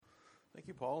Thank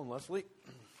you, Paul and Leslie.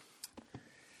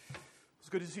 It's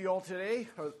good to see you all today.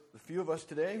 A few of us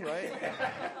today, right?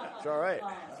 It's all right.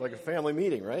 It's like a family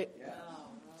meeting, right?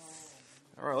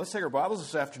 All right, let's take our Bibles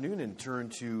this afternoon and turn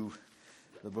to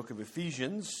the book of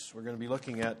Ephesians. We're going to be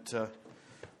looking at, the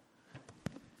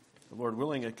Lord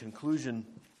willing, a conclusion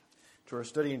to our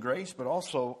study in grace, but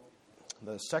also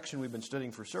the section we've been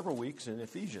studying for several weeks in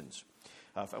Ephesians.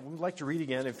 If I would like to read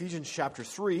again, Ephesians chapter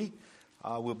 3.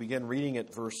 We'll begin reading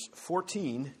at verse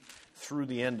 14 through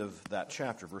the end of that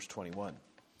chapter, verse 21.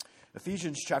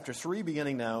 Ephesians chapter 3,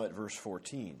 beginning now at verse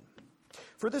 14.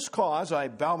 For this cause I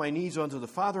bow my knees unto the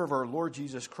Father of our Lord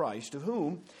Jesus Christ, of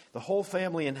whom the whole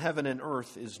family in heaven and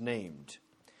earth is named,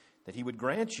 that he would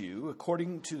grant you,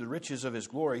 according to the riches of his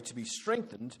glory, to be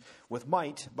strengthened with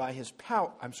might by his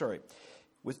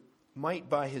with might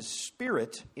by his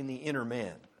Spirit in the inner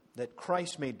man, that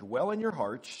Christ may dwell in your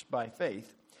hearts by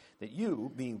faith, that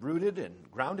you, being rooted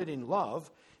and grounded in love,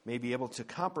 may be able to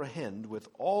comprehend with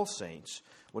all saints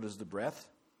what is the breadth,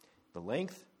 the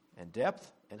length, and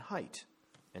depth, and height,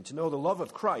 and to know the love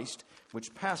of Christ,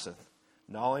 which passeth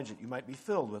knowledge, that you might be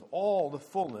filled with all the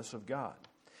fullness of God.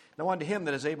 Now unto him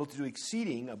that is able to do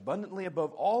exceeding abundantly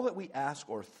above all that we ask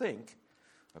or think,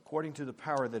 according to the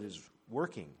power that is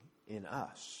working in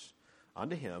us.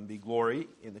 Unto him be glory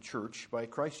in the church by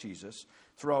Christ Jesus,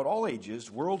 throughout all ages,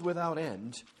 world without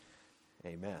end.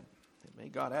 Amen. And may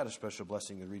God add a special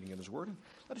blessing in the reading of his word.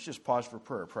 Let us just pause for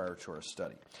prayer prior to our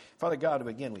study. Father God,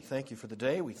 again, we thank you for the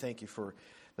day. We thank you for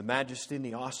the majesty and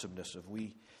the awesomeness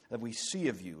that we see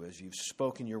of you as you've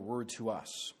spoken your word to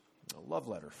us. A love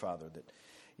letter, Father, that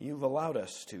you've allowed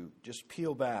us to just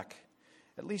peel back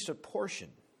at least a portion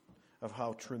of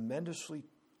how tremendously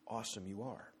awesome you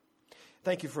are.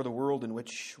 Thank you for the world in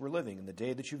which we're living and the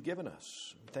day that you've given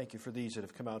us. Thank you for these that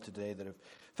have come out today that have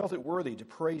felt it worthy to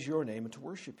praise your name and to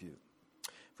worship you.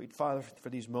 Father,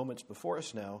 for these moments before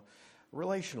us now,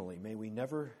 relationally, may we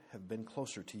never have been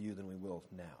closer to you than we will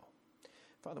now.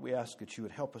 Father, we ask that you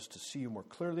would help us to see you more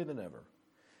clearly than ever.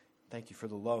 Thank you for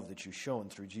the love that you've shown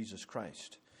through Jesus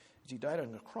Christ as he died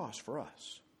on the cross for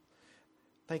us.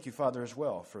 Thank you, Father, as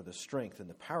well for the strength and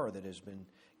the power that has been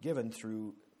given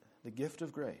through the gift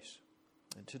of grace.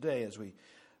 And today, as we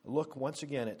look once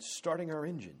again at starting our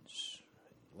engines,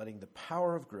 letting the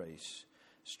power of grace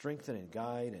strengthen and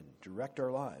guide and direct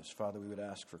our lives, Father, we would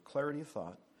ask for clarity of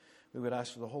thought. We would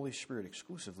ask for the Holy Spirit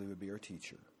exclusively would be our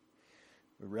teacher.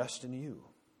 We rest in you.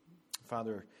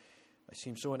 Father, I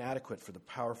seem so inadequate for the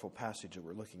powerful passage that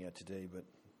we're looking at today, but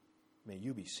may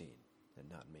you be seen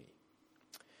and not me.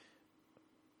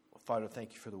 Father,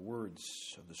 thank you for the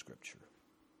words of the Scripture.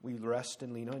 We rest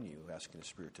and lean on you, asking the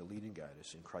Spirit to lead and guide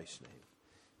us in Christ's name.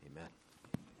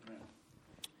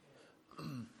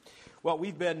 Amen. Well,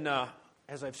 we've been,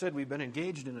 as I've said, we've been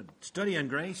engaged in a study on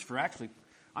grace for actually,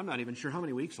 I'm not even sure how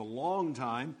many weeks, a long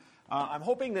time. I'm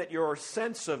hoping that your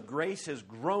sense of grace has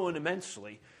grown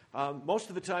immensely. Most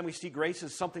of the time we see grace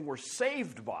as something we're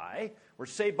saved by. We're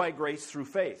saved by grace through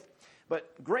faith.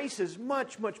 But grace is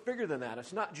much, much bigger than that.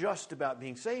 It's not just about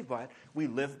being saved by it. We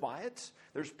live by it.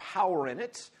 There's power in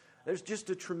it. There's just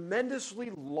a tremendously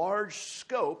large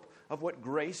scope of what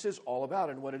grace is all about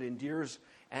and what it endears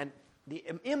and the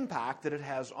impact that it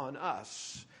has on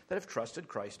us that have trusted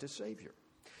Christ as Savior.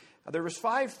 There was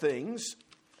 5 things.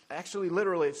 Actually,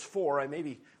 literally, it's 4. I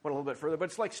maybe went a little bit further, but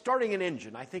it's like starting an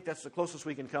engine. I think that's the closest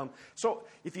we can come. So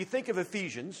if you think of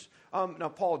Ephesians, now,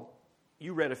 Paul,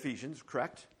 you read Ephesians,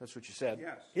 correct? That's what you said.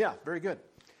 Yes. Yeah, very good.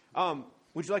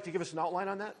 Would you like to give us an outline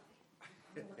on that?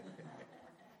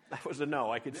 That was a no.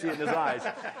 I could see it in his eyes.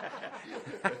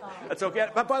 That's okay.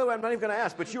 But by the way, I'm not even going to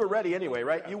ask. But you were ready anyway,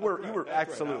 right? You were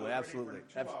absolutely.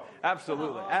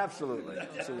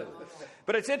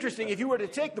 But it's interesting. If you were to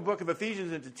take the book of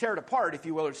Ephesians and to tear it apart, if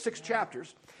you will, there's 6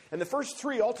 chapters, and the first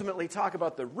 3 ultimately talk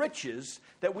about the riches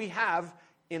that we have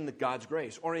in God's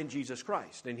grace or in Jesus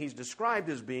Christ, and he's described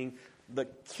as being the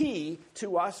key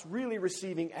to us really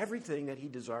receiving everything that he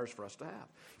desires for us to have.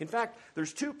 In fact,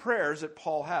 there's 2 prayers that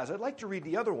Paul has. I'd like to read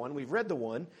the other one. We've read the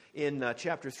one in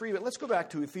chapter 3, but let's go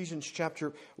back to Ephesians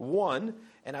chapter 1,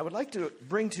 and I would like to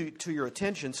bring to your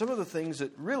attention some of the things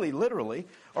that really, literally,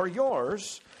 are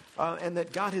yours and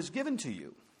that God has given to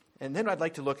you. And then I'd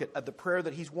like to look at the prayer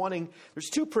that he's wanting. There's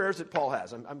 2 prayers that Paul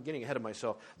has. I'm getting ahead of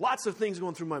myself. Lots of things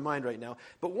going through my mind right now.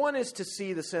 But one is to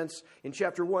see the sense in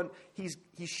chapter 1, he's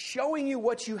showing you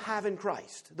what you have in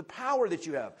Christ, the power that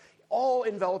you have, all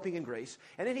enveloping in grace.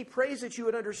 And then he prays that you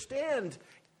would understand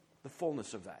the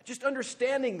fullness of that. Just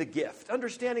understanding the gift,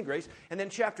 understanding grace. And then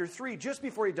chapter 3, just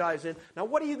before he dives in, now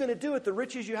what are you going to do with the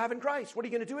riches you have in Christ? What are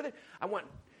you going to do with it? I want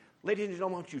Ladies and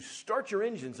gentlemen, why don't you start your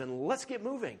engines and let's get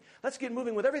moving. Let's get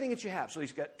moving with everything that you have. So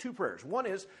he's got two prayers. One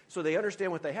is so they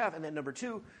understand what they have. And then number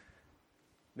two,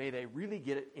 may they really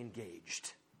get it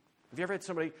engaged. Have you ever had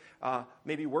somebody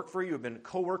maybe work for you, have been a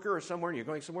coworker or somewhere, and you're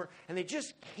going somewhere, and they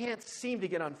just can't seem to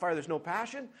get on fire? There's no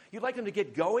passion. You'd like them to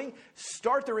get going,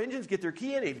 start their engines, get their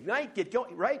key in, ignite, get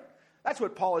going, right? That's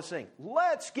what Paul is saying.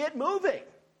 Let's get moving.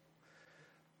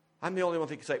 I'm the only one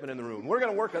with excitement in the room. We're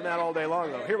going to work on that all day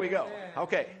long, though. Here we go.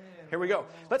 Okay, here we go.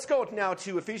 Let's go now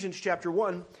to Ephesians chapter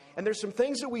 1, and there's some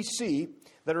things that we see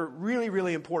that are really,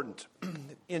 really important.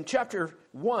 In chapter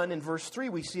 1, in verse 3,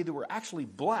 we see that we're actually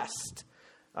blessed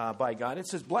by God. It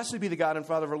says, "Blessed be the God and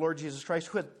Father of our Lord Jesus Christ,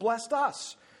 who hath blessed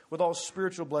us with all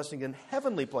spiritual blessing in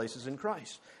heavenly places in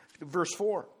Christ." Verse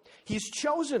 4, He's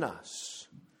chosen us.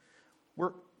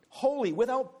 We're holy,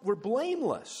 we're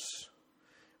blameless.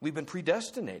 We've been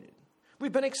predestinated.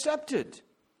 We've been accepted.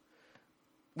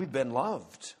 We've been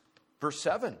loved. Verse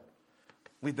 7,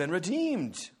 we've been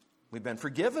redeemed. We've been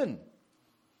forgiven.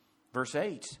 Verse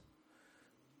 8,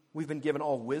 we've been given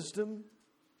all wisdom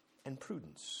and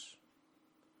prudence.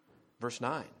 Verse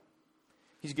 9,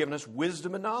 He's given us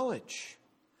wisdom and knowledge.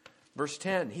 Verse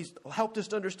 10, He's helped us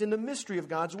to understand the mystery of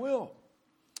God's will.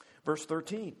 Verse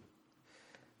 13,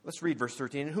 let's read verse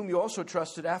 13. "In whom you also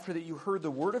trusted after that you heard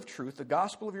the word of truth, the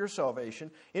gospel of your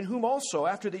salvation, in whom also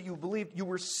after that you believed you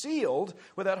were sealed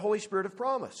with that Holy Spirit of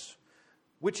promise,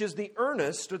 which is the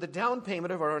earnest or the down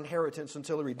payment of our inheritance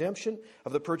until the redemption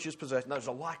of the purchased possession." Now, there's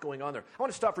a lot going on there. I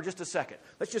want to stop for just a second.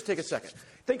 Let's just take a second.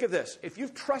 Think of this. If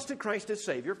you've trusted Christ as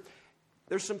Savior,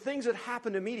 there's some things that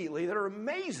happen immediately that are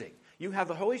amazing. You have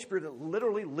the Holy Spirit that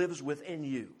literally lives within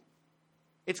you.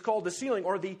 It's called the sealing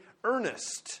or the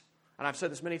earnest. And I've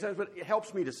said this many times, but it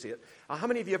helps me to see it. How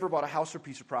many of you ever bought a house or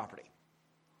piece of property?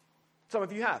 Some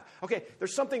of you have. Okay,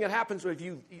 there's something that happens if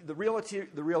the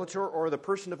realtor or the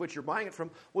person of which you're buying it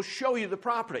from will show you the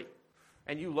property.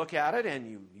 And you look at it and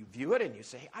you view it and you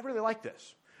say, "Hey, I really like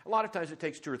this." A lot of times it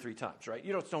takes 2 or 3 times, right?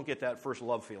 You don't get that first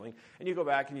love feeling. And you go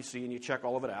back and you see and you check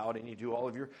all of it out and you do all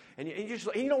of your, and you just,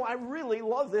 I really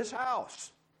love this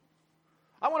house.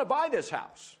 I want to buy this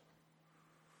house.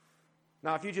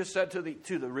 Now, if you just said to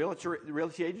the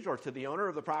realty agent or to the owner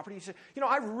of the property, you say,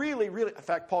 I really, in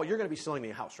fact, Paul, you're going to be selling me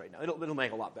a house right now. It'll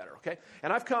make a lot better, okay?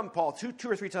 And I've come, Paul, two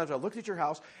or three times, I looked at your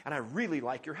house, and I really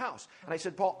like your house. And I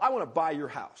said, "Paul, I want to buy your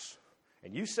house."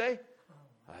 And you say,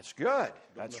 "That's good."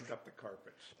 Don't lift up the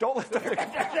carpets. Don't lift up the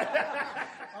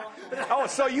carpets. Oh,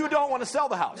 so you don't want to sell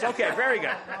the house. Okay, very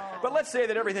good. But let's say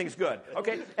that everything's good,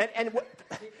 okay?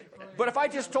 But if I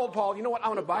just told Paul, "You know what, I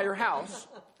want to buy your house.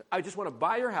 I just want to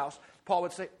buy your house," Paul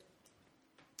would say,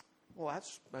 "Well,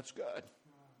 that's good.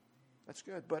 That's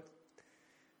good, but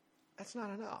that's not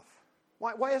enough.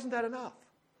 Why isn't that enough?"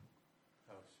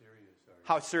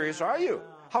 How serious are you?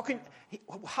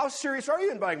 How serious are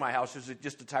you in buying my house? Is it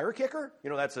just a tire kicker?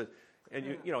 You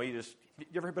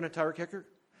ever been a tire kicker?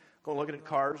 Go looking at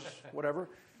cars, whatever.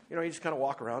 You just kind of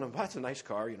walk around and, "That's a nice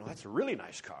car. That's a really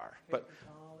nice car." But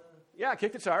yeah,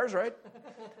 kick the tires, right?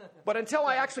 But until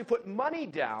I actually put money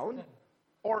down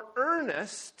or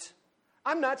earnest,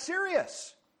 I'm not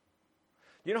serious.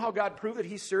 You know how God proved that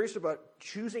He's serious about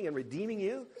choosing and redeeming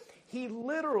you? He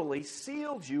literally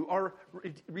sealed you, or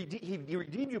He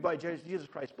redeemed you by Jesus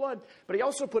Christ's blood, but He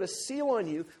also put a seal on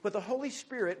you with the Holy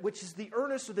Spirit, which is the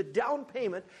earnest of the down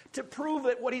payment to prove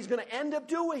that what He's going to end up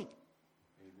doing.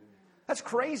 That's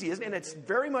crazy, isn't it? And it's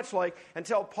very much like,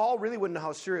 until Paul really wouldn't know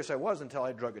how serious I was until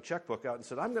I drug a checkbook out and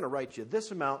said, "I'm going to write you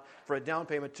this amount for a down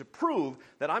payment to prove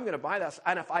that I'm going to buy that.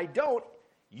 And if I don't,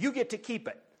 you get to keep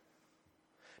it."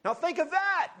 Now think of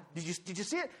that. Did you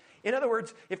see it? In other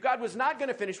words, if God was not going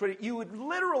to finish with it, you would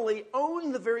literally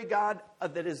own the very God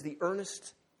that is the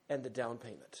earnest and the down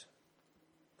payment.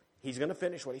 He's going to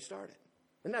finish what He started.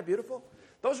 Isn't that beautiful?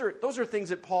 Those are things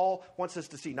that Paul wants us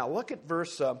to see. Now look at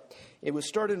it was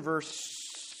started in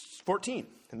verse 14,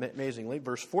 amazingly.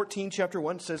 Verse 14, chapter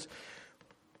 1 says,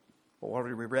 well,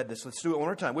 already we read this. Let's do it one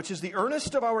more time. "Which is the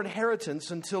earnest of our inheritance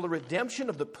until the redemption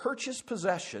of the purchased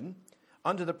possession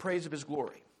unto the praise of His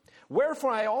glory.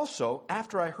 Wherefore I also,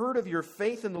 after I heard of your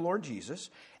faith in the Lord Jesus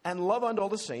and love unto all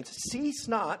the saints, cease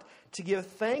not to give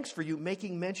thanks for you,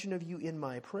 making mention of you in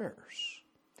my prayers,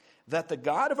 that the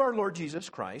God of our Lord Jesus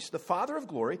Christ, the Father of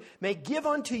glory, may give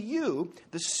unto you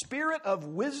the spirit of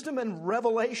wisdom and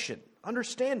revelation,"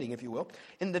 understanding, if you will,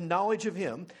 "in the knowledge of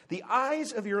Him, the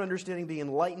eyes of your understanding be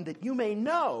enlightened, that you may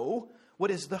know what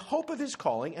is the hope of his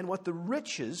calling, and what the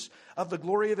riches of the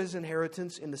glory of his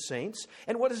inheritance in the saints,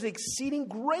 and what is the exceeding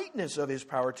greatness of his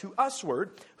power to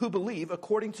usward who believe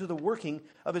according to the working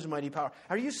of his mighty power.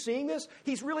 Are you seeing this?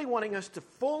 He's really wanting us to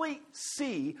fully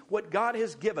see what God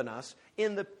has given us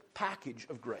in the package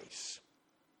of grace.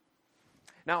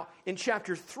 Now, in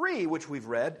chapter 3, which we've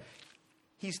read,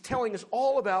 he's telling us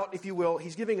all about, if you will,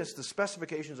 he's giving us the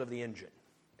specifications of the engine.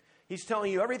 He's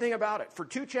telling you everything about it. For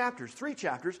 2 chapters, 3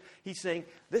 chapters, he's saying,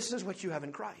 this is what you have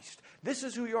in Christ. This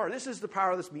is who you are. This is the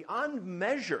power that's beyond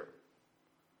measure.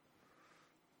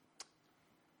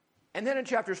 And then in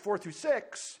chapters 4 through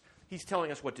 6, he's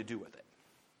telling us what to do with it.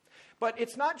 But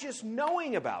it's not just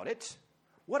knowing about it.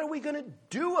 What are we going to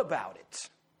do about it?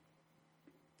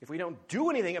 If we don't do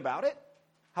anything about it,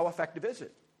 how effective is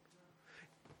it?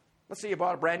 Let's say you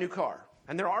bought a brand new car.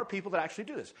 And there are people that actually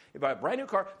do this. You buy a brand new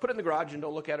car, put it in the garage, and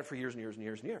don't look at it for years and years and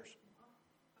years and years.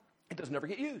 It doesn't ever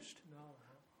get used.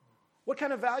 What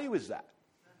kind of value is that?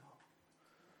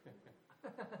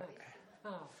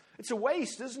 It's a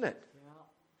waste, isn't it?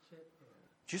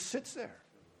 Just sits there.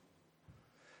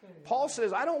 Paul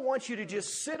says, I don't want you to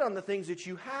just sit on the things that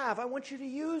you have. I want you to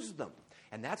use them.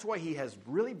 And that's why he has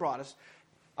really brought us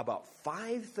about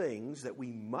 5 things that we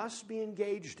must be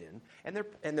engaged in, and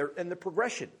the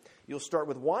progression. You'll start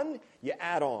with 1, you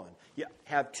add on. You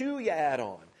have 2, you add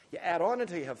on. You add on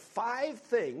until you have 5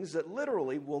 things that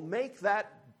literally will make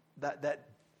that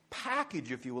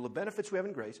package, if you will, of benefits we have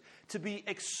in grace, to be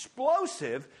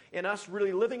explosive in us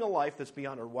really living a life that's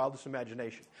beyond our wildest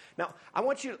imagination. Now, I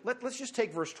want you, let's just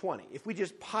take verse 20. If we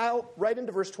just pile right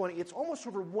into verse 20, it's almost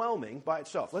overwhelming by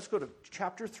itself. Let's go to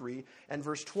chapter 3 and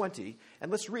verse 20,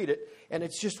 and let's read it, and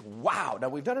it's just wow. Now,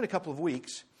 we've done it a couple of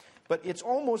weeks, but it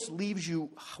almost leaves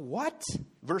you, what?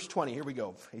 Verse 20, here we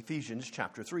go, Ephesians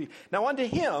chapter 3. Now, unto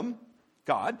him,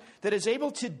 God, that is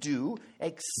able to do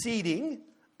exceeding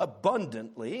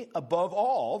abundantly above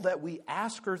all that we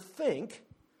ask or think,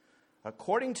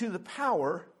 according to the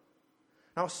power.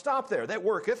 Now stop there. That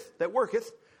worketh.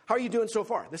 How are you doing so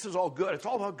far? This is all good. It's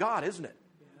all about God, isn't it?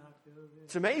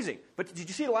 It's amazing. But did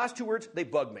you see the last 2 words? They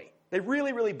bug me. They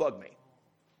really, really bug me.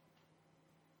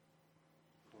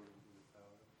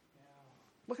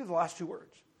 Look at the last 2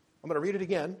 words. I'm going to read it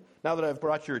again now that I've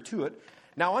brought you to it.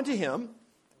 Now unto him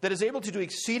that is able to do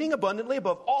exceeding abundantly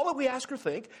above all that we ask or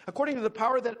think, according to the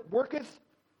power that worketh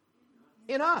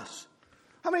in us.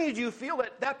 How many of you feel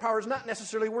that power is not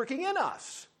necessarily working in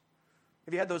us?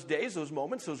 Have you had those days, those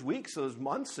moments, those weeks, those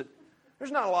months? There's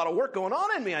not a lot of work going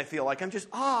on in me, I feel like. I'm just,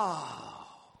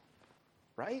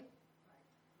 right?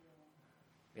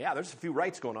 Yeah, there's a few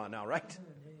rights going on now, right?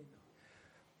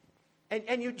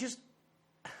 And you just,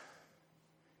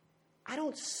 I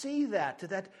don't see that to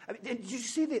that. I mean, did you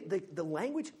see the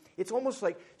language? It's almost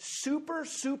like super,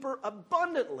 super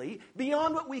abundantly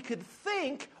beyond what we could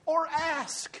think or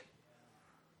ask.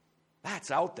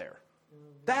 That's out there.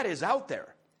 That is out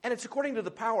there. And it's according to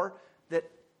the power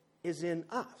that is in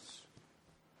us.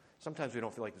 Sometimes we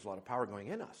don't feel like there's a lot of power going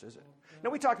in us, is it?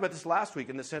 Now, we talked about this last week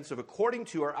in the sense of according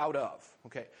to or out of.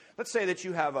 Okay, let's say that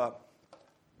you have a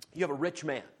rich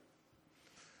man.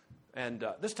 And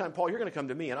this time, Paul, you're going to come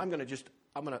to me, and I'm going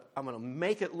to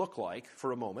make it look like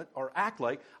for a moment, or act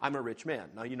like I'm a rich man.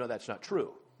 Now, you know that's not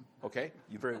true, okay?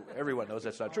 Everyone knows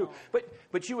that's not true.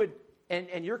 But you would,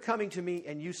 and you're coming to me,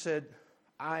 and you said,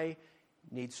 I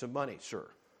need some money, sir.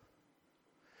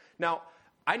 Now,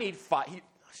 I need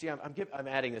see, I'm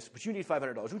adding this, but you need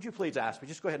 $500. Would you please ask me?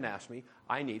 Just go ahead and ask me.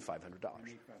 I need $500.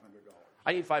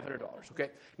 I need $500,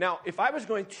 okay? Now, if I was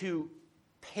going to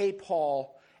pay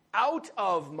Paul out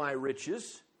of my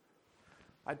riches,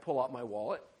 I'd pull out my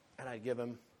wallet and I'd give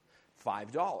him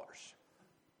 $5.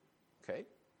 Okay?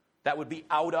 That would be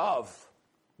out of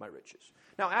my riches.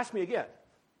 Now ask me again.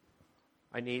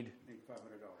 I need $500.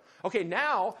 Okay,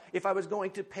 now if I was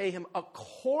going to pay him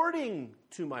according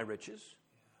to my riches,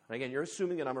 and again, you're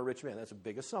assuming that I'm a rich man. That's a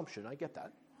big assumption. I get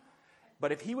that.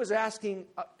 But if he was asking,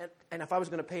 and if I was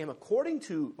going to pay him according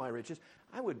to my riches,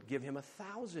 I would give him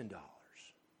 $1,000.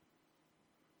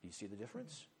 Do you see the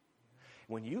difference?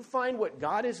 When you find what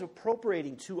God is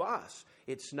appropriating to us,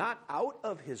 it's not out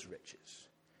of his riches.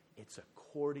 It's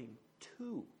according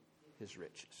to his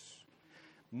riches.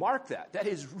 Mark that. That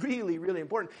is really, really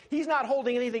important. He's not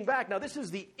holding anything back. Now, this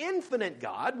is the infinite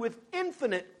God with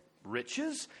infinite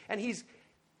riches, and he's,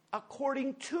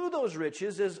 according to those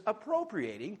riches, is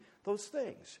appropriating those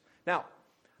things. Now,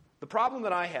 the problem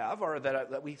that I have, or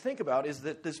that we think about, is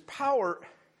that this power,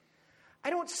 I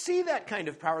don't see that kind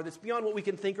of power that's beyond what we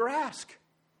can think or ask.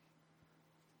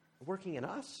 Working in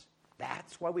us,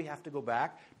 That's why we have to go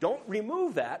back. Don't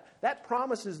remove that. That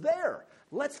promise is there.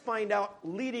 Let's find out,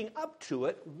 leading up to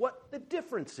it, what the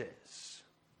difference is.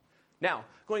 Now,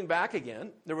 going back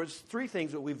again, there was 3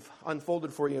 things that we've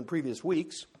unfolded for you in previous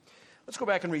weeks. Let's go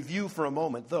back and review for a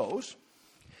moment those.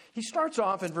 He starts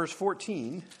off in verse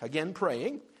 14, again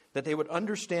praying that they would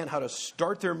understand how to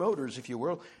start their motors, if you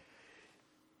will.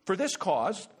 For this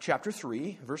cause, chapter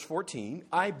 3, verse 14,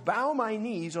 I bow my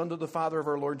knees unto the Father of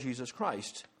our Lord Jesus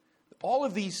Christ. All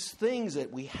of these things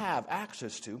that we have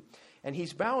access to, and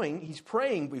he's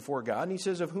praying before God, and he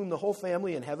says, of whom the whole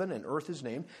family in heaven and earth is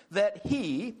named, that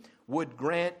he would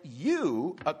grant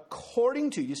you according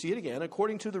to, you see it again,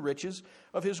 according to the riches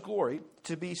of his glory,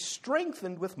 to be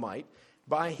strengthened with might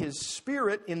by his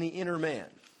Spirit in the inner man.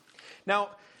 Now,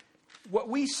 what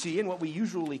we see and what we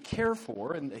usually care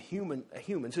for in the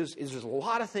humans is there's a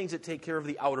lot of things that take care of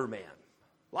the outer man.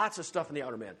 Lots of stuff in the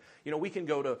outer man. You know, we can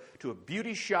go to a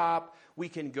beauty shop. We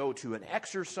can go to an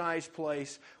exercise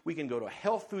place. We can go to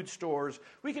health food stores.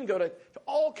 We can go to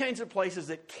all kinds of places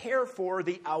that care for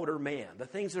the outer man, the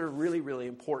things that are really, really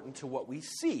important to what we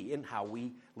see and how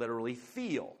we literally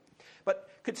feel. But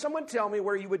could someone tell me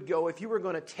where you would go if you were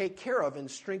going to take care of and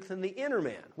strengthen the inner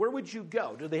man? Where would you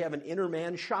go? Do they have an inner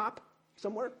man shop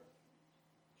somewhere?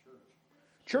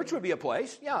 Church would be a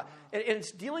place, yeah. And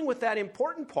it's dealing with that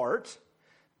important part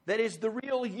that is the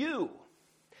real you.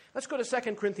 Let's go to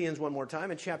 2 Corinthians one more time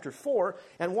in chapter 4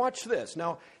 and watch this.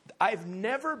 Now, I've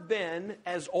never been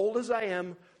as old as I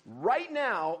am right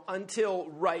now until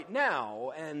right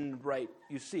now, and right,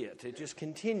 you see it. It just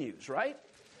continues, right?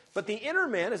 But the inner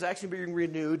man is actually being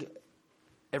renewed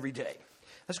every day.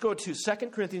 Let's go to 2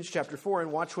 Corinthians chapter 4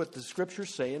 and watch what the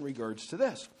scriptures say in regards to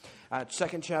this. 2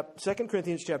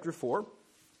 Corinthians chapter 4,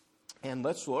 and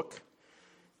let's look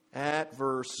at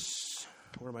verse,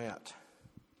 where am I at?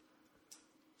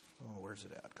 Oh, where's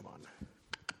it at? Come on.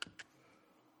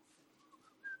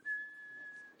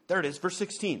 There it is, verse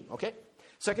 16, okay?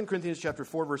 2 Corinthians chapter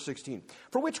 4, verse 16.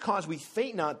 For which cause we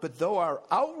faint not, but though our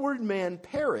outward man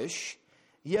perish,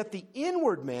 yet the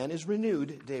inward man is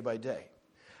renewed day by day.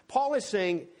 Paul is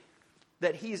saying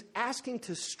that he's asking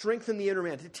to strengthen the inner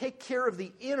man, to take care of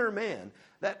the inner man,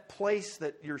 that place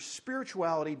that your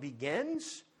spirituality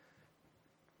begins,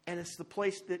 and it's the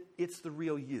place that it's the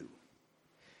real you.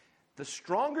 The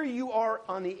stronger you are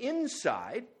on the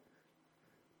inside,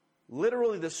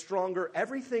 literally the stronger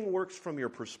everything works from your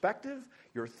perspective,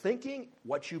 your thinking.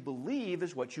 What you believe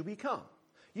is what you become.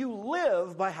 You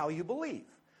live by how you believe.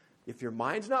 If your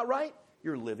mind's not right,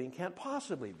 your living can't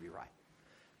possibly be right.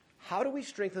 How do we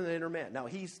strengthen the inner man? Now,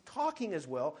 he's talking as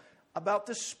well about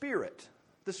the Spirit.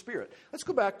 The Spirit. Let's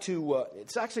go back to,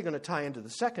 it's actually going to tie into the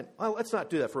second. Well, let's not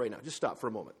do that for right now. Just stop for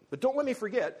a moment. But don't let me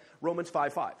forget Romans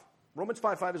 5:5. Romans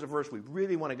 5:5 is a verse we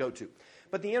really want to go to.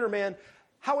 But the inner man,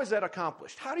 how is that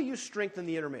accomplished? How do you strengthen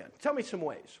the inner man? Tell me some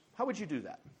ways. How would you do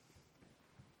that?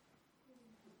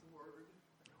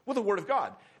 With the Word of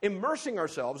God. Immersing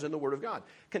ourselves in the Word of God.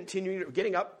 Continuing,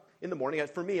 getting up in the morning.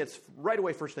 For me, it's right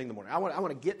away first thing in the morning. I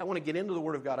want to get into the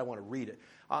Word of God. I want to read it.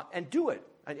 And do it.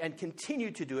 And continue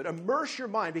to do it. Immerse your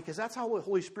mind, because that's how the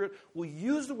Holy Spirit will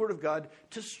use the Word of God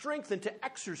to strengthen, to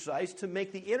exercise, to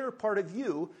make the inner part of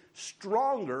you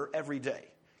stronger every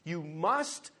day. You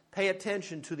must pay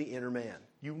attention to the inner man.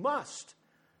 You must.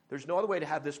 There's no other way to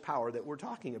have this power that we're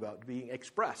talking about being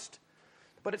expressed.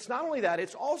 But it's not only that,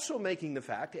 it's also making the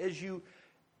fact, as you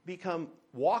become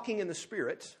walking in the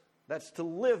Spirit, that's to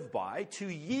live by, to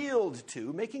yield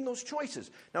to, making those choices.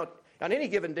 Now, on any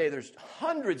given day, there's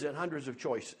hundreds and hundreds of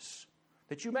choices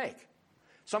that you make.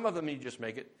 Some of them you just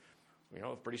make it,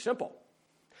 pretty simple.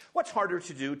 What's harder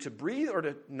to do, to breathe or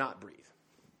to not breathe?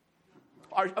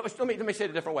 Let me say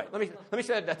it a different way. Let me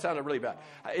say that sounded really bad.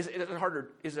 Is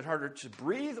it harder to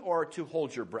breathe or to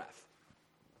hold your breath?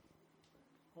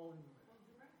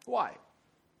 Why?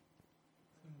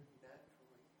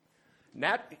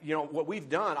 What we've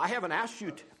done. I haven't asked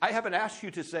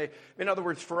you to say. In other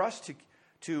words, for us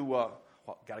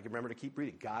got to remember to keep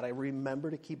breathing. Got to remember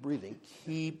to keep breathing.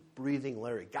 Keep breathing,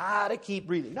 Larry. Got to keep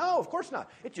breathing. No, of course not.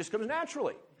 It just comes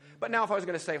naturally. But now, if I was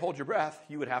going to say hold your breath,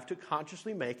 you would have to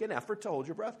consciously make an effort to hold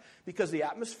your breath, because the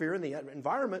atmosphere and the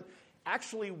environment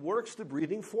actually works the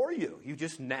breathing for you. You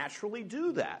just naturally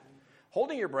do that.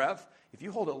 Holding your breath, if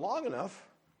you hold it long enough,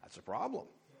 that's a problem.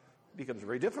 It becomes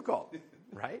very difficult,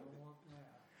 right?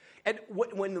 And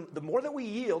when the more that we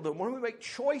yield, the more we make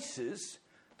choices,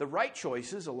 the right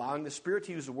choices, allowing the Spirit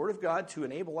to use the Word of God to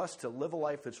enable us to live a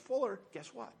life that's fuller,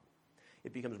 guess what?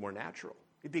 It becomes more natural.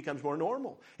 It becomes more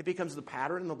normal. It becomes the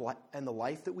pattern and the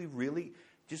life that we really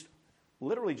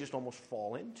literally almost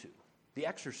fall into. the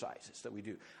exercises that we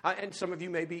do. And some of you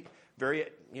may be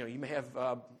you may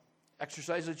have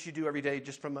exercises that you do every day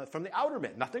just from the outer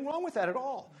man. Nothing wrong with that at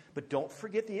all. But don't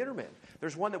forget the inner man.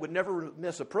 There's one that would never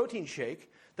miss a protein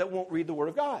shake that won't read the Word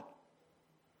of God.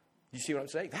 You see what I'm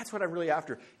saying? That's what I'm really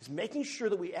after, is making sure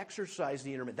that we exercise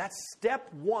the inner man. That's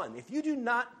step one. If you do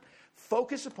not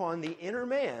focus upon the inner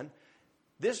man,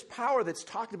 this power that's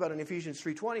talked about in Ephesians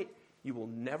 3:20, you will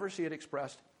never see it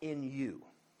expressed in you.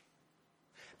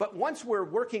 But once we're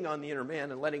working on the inner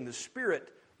man and letting the Spirit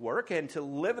work and to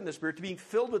live in the Spirit, to being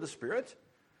filled with the Spirit,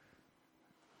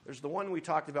 there's the one we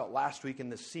talked about last week in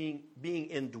the being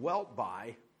indwelt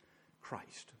by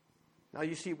Christ. Now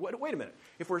you see, wait a minute.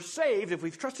 If we're saved, if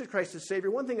we've trusted Christ as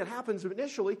Savior, one thing that happens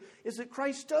initially is that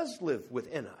Christ does live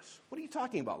within us. What are you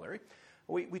talking about, Larry?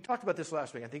 We talked about this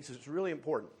last week. I think this is really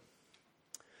important.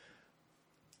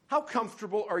 How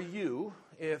comfortable are you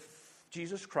if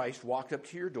Jesus Christ walked up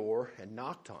to your door and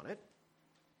knocked on it,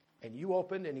 and you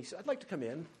opened and he said, I'd like to come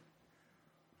in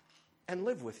and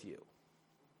live with you?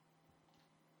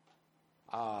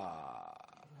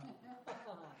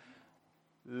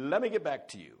 Let me get back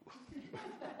to you.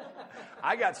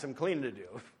 I got some cleaning to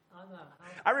do.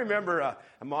 I remember,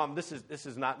 Mom, this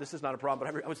is not a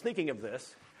problem, but I was thinking of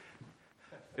this.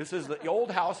 This is the old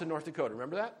house in North Dakota.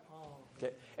 Remember that?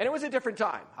 Okay. And it was a different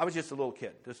time. I was just a little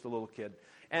kid.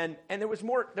 And there was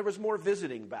more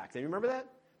visiting back then. You remember that?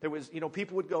 There was,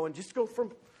 people would go and just go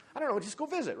go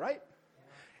visit, right?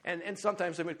 And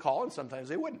sometimes they would call and sometimes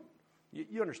they wouldn't.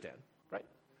 You understand, right?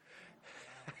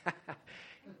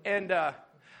 And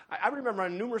I remember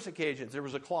on numerous occasions there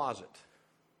was a closet.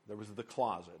 There was the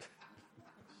closet.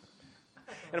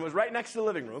 And it was right next to the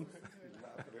living room.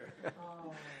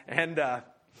 And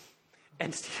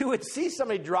you would see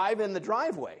somebody drive in the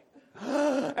driveway.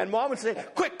 And Mom would say,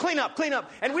 quick, clean up.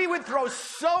 And we would throw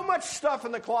so much stuff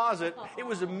in the closet. It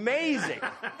was amazing.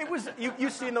 It was,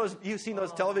 you've seen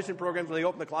those television programs where they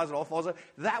open the closet, all falls out.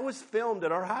 That was filmed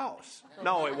at our house.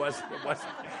 No, it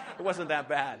wasn't that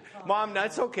bad. Mom, no,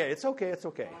 it's okay.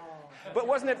 But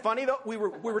wasn't it funny though? We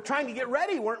were trying to get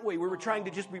ready, weren't we? We were trying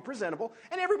to just be presentable.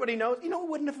 And everybody knows, it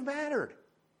wouldn't have mattered.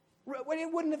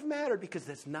 It wouldn't have mattered because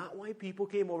that's not why people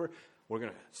came over. We're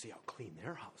going to see how clean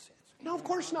their house is. No, of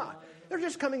course not. They're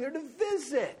just coming there to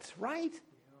visit, right?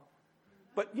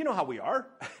 But you know how we are.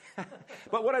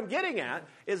 But what I'm getting at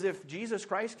is if Jesus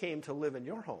Christ came to live in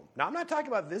your home. Now, I'm not talking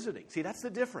about visiting. See, that's the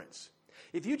difference.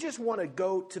 If you just want to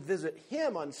go to visit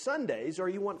him on Sundays, or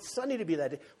you want Sunday to be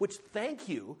that day, which thank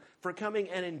you for coming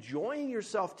and enjoying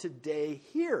yourself today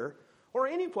here, or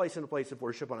any place in a place of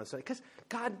worship on a Sunday, because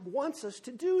God wants us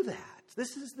to do that.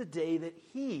 This is the day that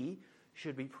he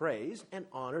should be praised and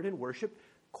honored and worshiped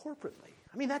corporately.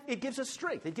 I mean, it gives us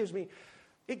strength. It gives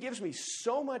me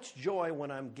so much joy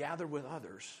when I'm gathered with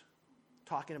others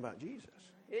talking about Jesus.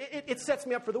 It sets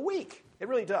me up for the week. It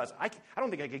really does. I don't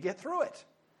think I could get through it.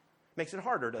 Makes it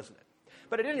harder, doesn't it?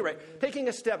 But at any rate, taking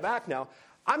a step back now,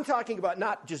 I'm talking about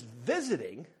not just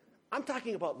visiting, I'm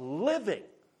talking about living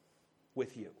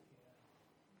with you.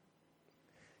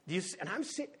 And I'm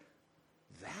seeing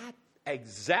that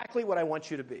exactly what I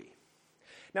want you to be.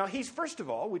 Now, first of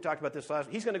all, we talked about this last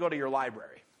week, he's going to go to your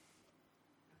library.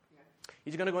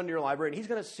 He's going to go into your library and he's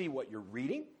going to see what you're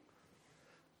reading,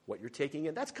 what you're taking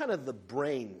in. That's kind of the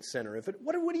brain center of it.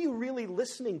 What are you really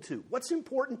listening to? What's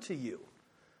important to you?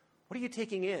 What are you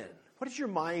taking in? What is your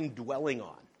mind dwelling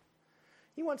on?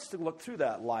 He wants to look through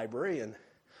that library and,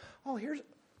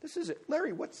 this is it.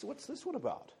 Larry, what's this one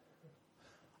about?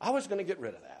 I was going to get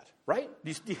rid of that, right?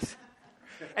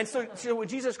 And so when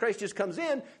Jesus Christ just comes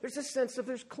in, there's a sense of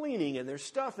there's cleaning and there's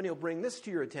stuff, and he'll bring this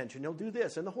to your attention. He'll do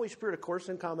this. And the Holy Spirit, of course,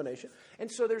 in combination.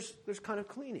 And so there's kind of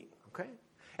cleaning, okay?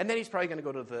 And then he's probably going to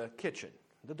go to the kitchen,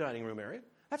 the dining room area.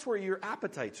 That's where your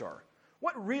appetites are.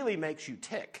 What really makes you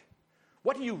tick?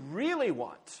 What do you really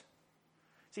want?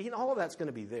 See, all of that's going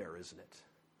to be there, isn't it?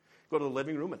 Go to the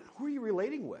living room, and who are you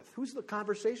relating with? Who's the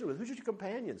conversation with? Who's your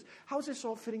companions? How is this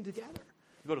all fitting together?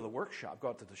 You go to the workshop, go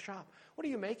out to the shop. What are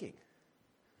you making?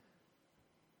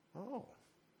 Wow.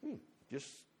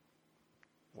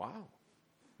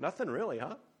 Nothing really,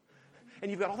 huh?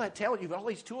 And you've got all that talent, you've got all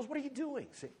these tools. What are you doing?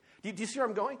 See? Do you see where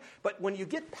I'm going? But when you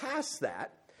get past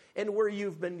that, and where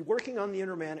you've been working on the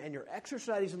inner man, and you're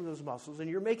exercising those muscles, and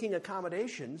you're making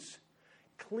accommodations,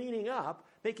 cleaning up,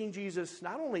 making Jesus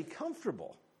not only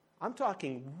comfortable, I'm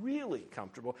talking really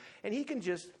comfortable, and he can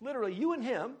just, literally, you and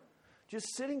him,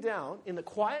 just sitting down in the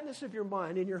quietness of your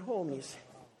mind in your home, and you say,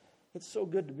 it's so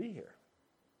good to be here.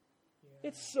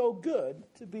 It's so good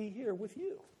to be here with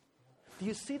you. Do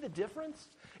you see the difference?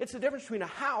 It's the difference between a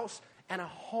house and a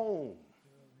home.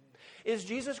 Is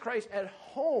Jesus Christ at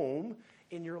home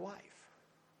in your life?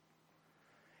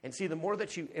 And see, the more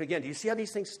that you, and again, do you see how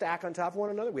these things stack on top of one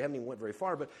another? We haven't even went very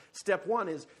far, but step one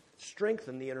is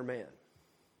strengthen the inner man.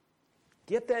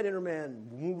 Get that inner man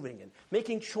moving and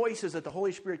making choices that the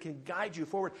Holy Spirit can guide you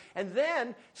forward. And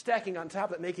then stacking on top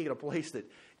of it, making it a place that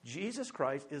Jesus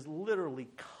Christ is literally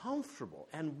comfortable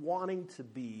and wanting to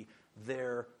be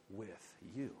there with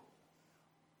you.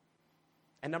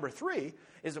 And number three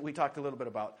is that we talked a little bit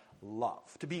about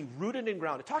love, to be rooted and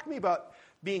grounded. Talk to me about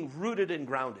being rooted and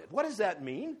grounded. What does that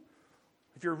mean?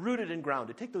 If you're rooted and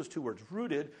grounded, take those two words,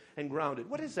 rooted and grounded.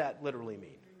 What does that literally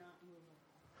mean? You're not movable.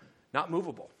 Not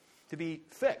movable. To be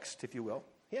fixed, if you will.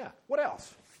 Yeah. What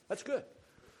else? That's good.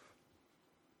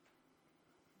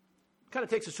 Kind of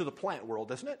takes us to the plant world,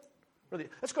 doesn't it?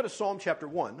 Let's go to Psalm chapter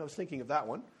 1. I was thinking of that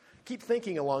one. Keep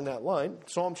thinking along that line.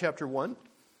 Psalm chapter 1.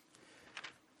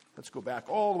 Let's go back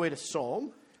all the way to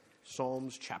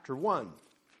Psalms chapter 1.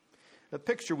 The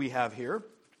picture we have here,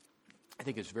 I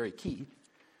think, is very key.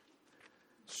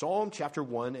 Psalm chapter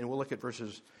 1, and we'll look at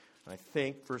verses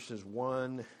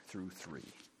 1 through 3.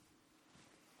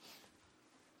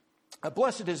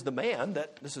 Blessed is the man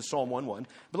that, this is Psalm 1:1,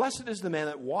 blessed is the man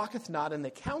that walketh not in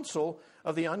the counsel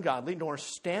of the ungodly, nor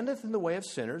standeth in the way of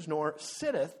sinners, nor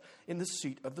sitteth in the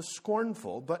seat of the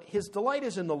scornful. But his delight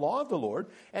is in the law of the Lord,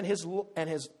 and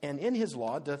in his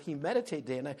law doth he meditate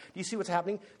day and night. Do you see what's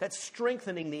happening? That's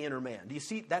strengthening the inner man. Do you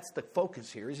see? That's the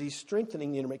focus here, is he's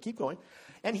strengthening the inner man. Keep going.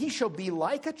 And he shall be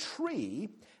like a tree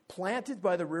planted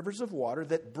by the rivers of water,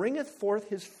 that bringeth forth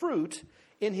his fruit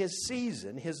in his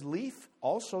season. His leaf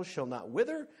also shall not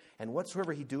wither, and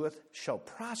whatsoever he doeth shall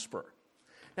prosper.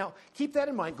 Now, keep that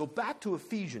in mind. Go back to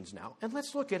Ephesians now, and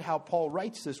let's look at how Paul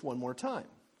writes this one more time.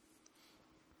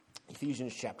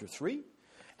 Ephesians chapter 3,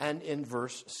 and in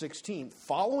verse 16,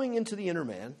 following into the inner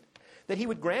man, that he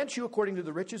would grant you, according to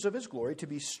the riches of his glory, to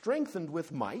be strengthened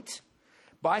with might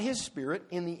by his Spirit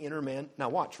in the inner man. Now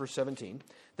watch, verse 17,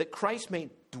 that Christ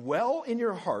may dwell in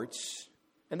your hearts.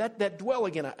 And that dwell,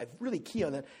 again, I really key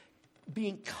on that,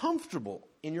 being comfortable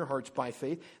in your hearts by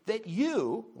faith, that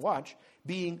you, watch,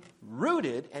 being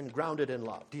rooted and grounded in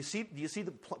love. Do you see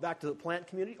back to the plant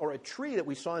community, or a tree that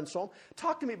we saw in Psalm?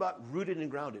 Talk to me about rooted and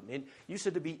grounded. And you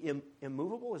said to be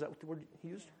immovable, is that what the word he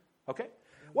used? Okay.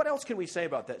 What else can we say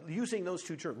about that, using those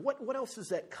two terms? What else does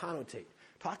that connotate?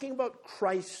 Talking about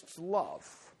Christ's love.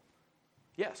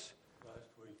 Yes?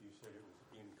 Last week you said it was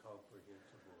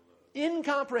incomprehensible love.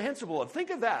 Incomprehensible love.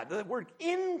 Think of that. The word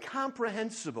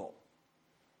incomprehensible.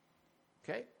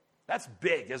 Okay? That's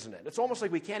big, isn't it? It's almost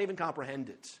like we can't even comprehend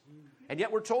it. And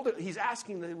yet we're told that he's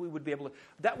asking that we would be able to.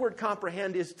 That word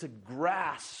comprehend is to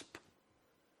grasp,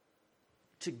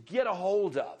 to get a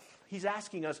hold of. He's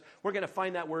asking us, we're going to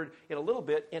find that word in a little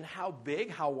bit, in how big,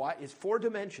 how wide. It's 4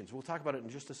 dimensions. We'll talk about it in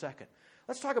just a second.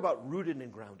 Let's talk about rooted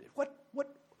and grounded. What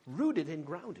rooted and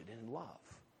grounded in love?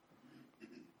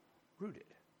 Rooted.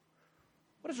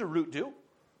 What does a root do?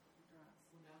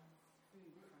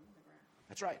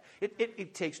 That's right.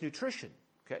 It takes nutrition.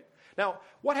 Okay. Now,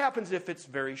 what happens if it's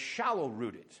very shallow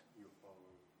rooted?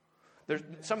 There's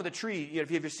some of the tree. You know,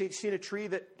 have you ever seen a tree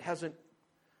that doesn't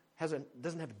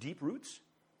have deep roots?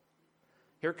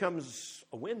 Here comes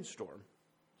a windstorm.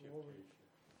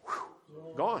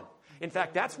 Whew, gone. In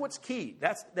fact, that's what's key.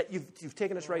 That you've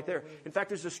taken us right there. In fact,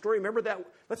 there's a story. Remember that?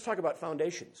 Let's talk about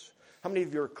foundations. How many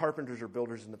of you are carpenters or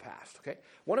builders in the past? Okay.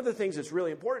 One of the things that's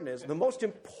really important is the most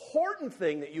important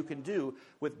thing that you can do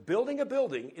with building a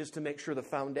building is to make sure the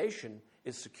foundation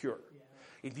is secure.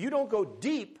 If you don't go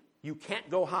deep, you can't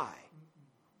go high.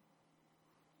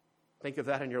 Think of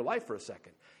that in your life for a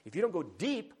second. If you don't go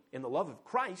deep in the love of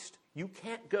Christ, you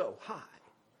can't go high.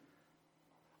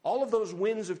 All of those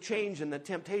winds of change and the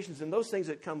temptations and those things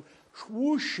that come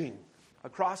whooshing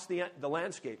across the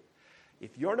landscape,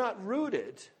 if you're not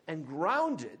rooted and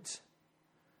grounded,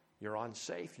 you're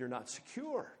unsafe, you're not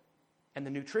secure. And the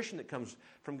nutrition that comes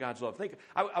from God's love. It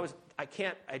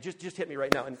just hit me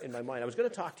right now in my mind. I was going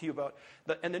to talk to you about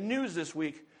the news this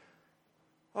week.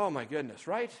 Oh my goodness,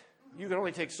 right? You can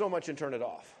only take so much and turn it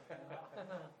off.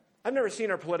 I've never seen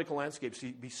our political landscape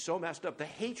be so messed up. The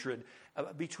hatred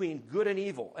between good and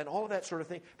evil and all of that sort of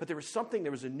thing. But there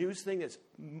was a news thing that's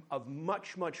of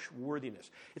much, much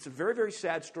worthiness. It's a very, very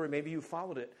sad story. Maybe you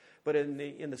followed it. But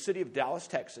in the city of Dallas,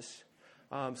 Texas,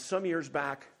 some years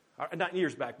back, not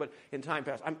years back, but in time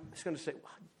past, I'm just going to say,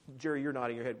 Jerry, you're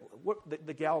nodding your head. What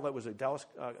the gal that was a Dallas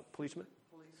policeman?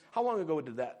 How long ago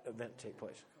did that event take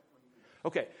place?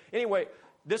 Okay. Anyway,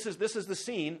 this is the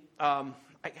scene.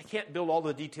 I can't build all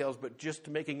the details, but just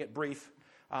making it brief,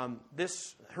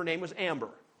 her name was Amber.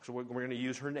 So we're going to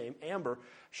use her name, Amber.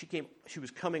 She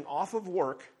was coming off of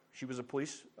work. She was a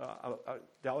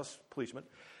Dallas policeman,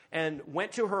 and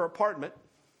went to her apartment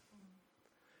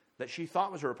that she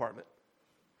thought was her apartment,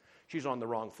 she's on the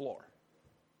wrong floor.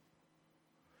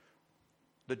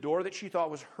 The door that she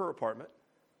thought was her apartment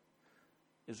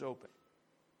is open.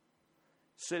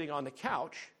 Sitting on the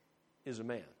couch is a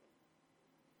man.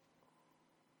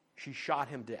 She shot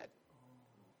him dead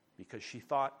because she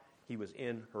thought he was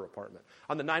in her apartment.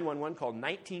 On the 911 call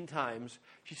 19 times,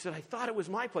 she said, I thought it was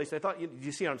my place. Do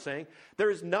you see what I'm saying? There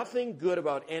is nothing good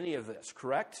about any of this,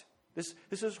 correct? This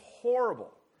is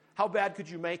horrible. How bad could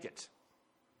you make it?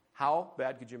 How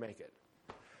bad could you make it?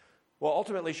 Well,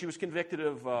 ultimately, she was convicted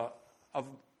of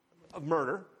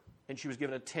murder, and she was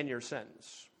given a 10-year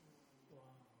sentence.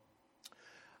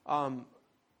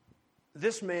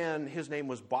 This man, his name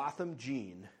was Botham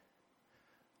Jean,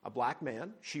 a black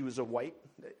man. She was a white.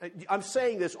 I'm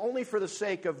saying this only for the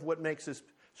sake of what makes this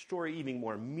story even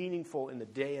more meaningful in the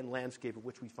day and landscape of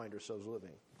which we find ourselves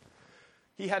living.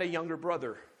 He had a younger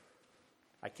brother.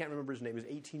 I can't remember his name. He was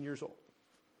 18 years old.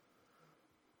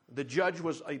 The judge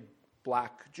was a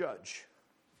black judge.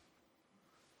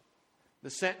 The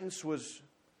sentence was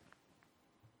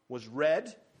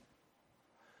read,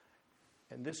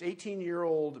 and this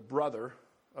 18-year-old brother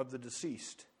of the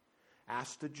deceased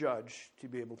asked the judge to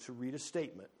be able to read a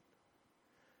statement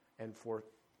and for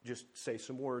just say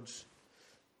some words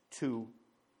to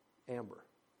Amber,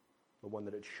 the one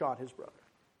that had shot his brother.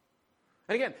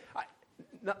 And again,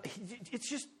 it's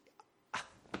just,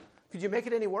 could you make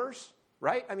it any worse?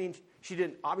 Right? I mean,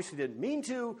 she obviously didn't mean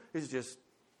to. It's just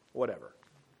whatever.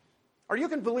 Or you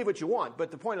can believe what you want, but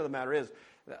the point of the matter is,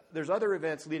 there's other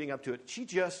events leading up to it. She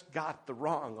just got the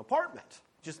wrong apartment,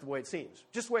 just the way it seems,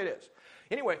 just the way it is.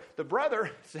 Anyway, the brother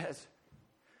says,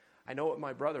 I know what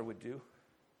my brother would do.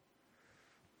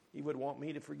 He would want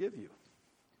me to forgive you.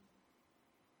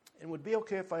 And would it be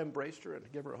okay if I embraced her and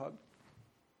give her a hug?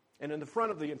 And in the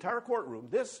front of the entire courtroom,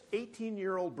 this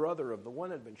 18-year-old brother of the one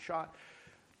that had been shot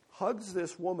hugs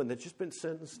this woman that's just been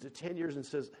sentenced to 10 years and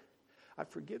says, I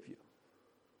forgive you.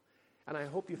 And I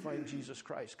hope you find Jesus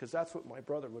Christ, because that's what my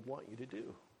brother would want you to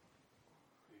do.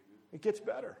 It gets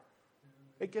better.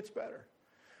 It gets better.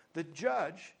 The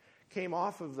judge came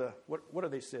off of the, what do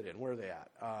they sit in? Where are they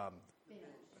at?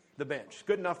 The bench.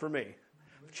 Good enough for me.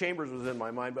 Chambers was in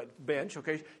my mind, but bench,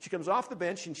 okay. She comes off the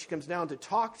bench and she comes down to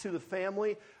talk to the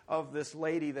family of this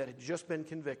lady that had just been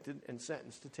convicted and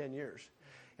sentenced to 10 years.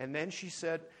 And then she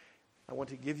said, I want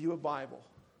to give you a Bible.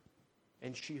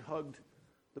 And she hugged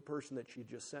the person that she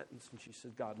just sentenced, and she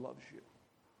said, God loves you.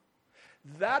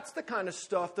 That's the kind of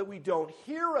stuff that we don't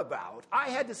hear about. I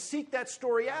had to seek that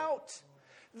story out.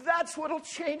 That's what'll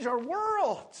change our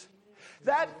world.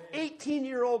 That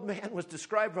 18-year-old man was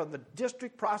described by the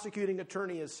district prosecuting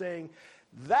attorney as saying,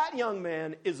 that young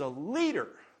man is a leader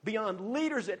beyond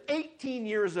leaders at 18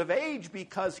 years of age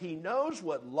because he knows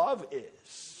what love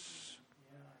is.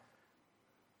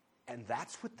 And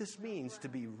that's what this means to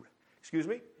be, excuse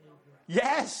me?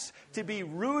 Yes, to be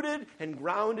rooted and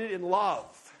grounded in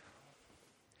love.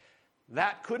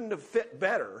 That couldn't have fit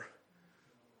better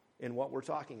in what we're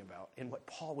talking about, in what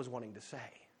Paul was wanting to say.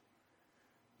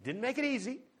 Didn't make it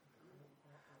easy.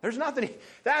 There's nothing,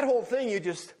 that whole thing, you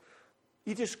just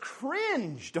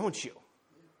cringe, don't you?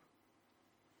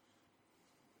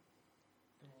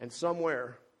 And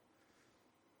somewhere,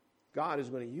 God is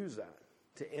going to use that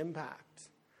to impact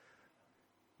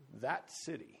that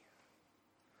city,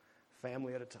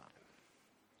 family at a time.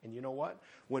 And you know what?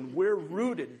 When we're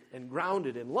rooted and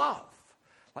grounded in love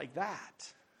like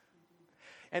that,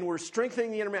 and we're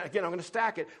strengthening the inner man. Again, I'm going to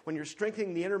stack it. When you're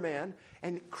strengthening the inner man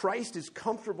and Christ is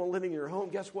comfortable living in your home,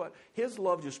 guess what? His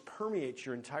love just permeates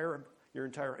your entire.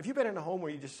 Have you been in a home where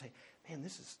you just say, man,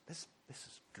 this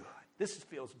is good. This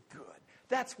feels good.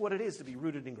 That's what it is to be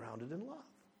rooted and grounded in love.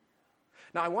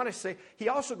 Now, I want to say, he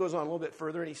also goes on a little bit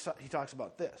further, and he talks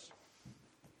about this.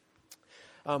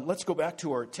 Let's go back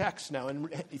to our text now in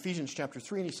Ephesians chapter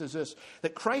 3, and he says this,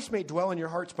 that Christ may dwell in your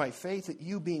hearts by faith, that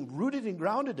you being rooted and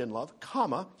grounded in love,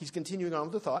 he's continuing on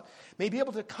with the thought, may be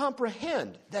able to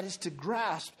comprehend, that is to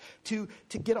grasp, to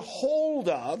get a hold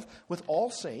of with all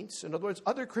saints, in other words,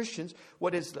 other Christians,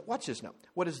 watch this now,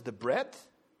 what is the breadth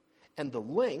and the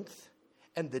length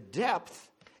and the depth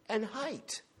and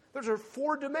height. Those are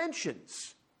 4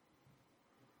 dimensions.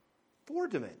 4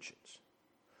 dimensions.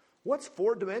 What's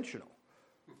 4-dimensional?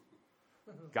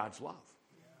 God's love.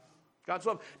 God's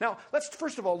love. Now, let's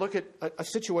first of all look at a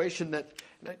situation that,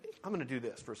 I'm going to do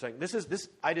this for a second.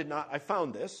 I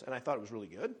found this, and I thought it was really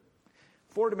good.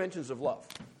 4 dimensions of love.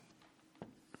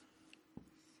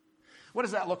 What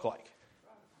does that look like?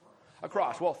 A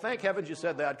cross. Well, thank heavens you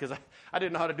said that, because I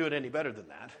didn't know how to do it any better than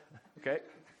that. Okay?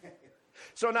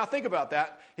 So now think about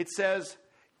that. It says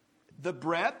the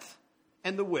breadth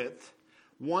and the width,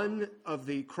 one of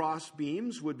the cross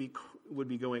beams would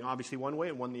be going obviously one way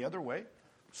and one the other way.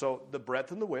 So the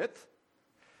breadth and the width,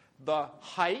 the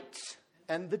height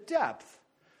and the depth.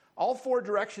 All four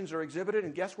directions are exhibited,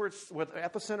 and guess what the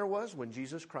epicenter was? When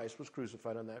Jesus Christ was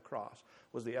crucified on that cross,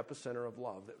 was the epicenter of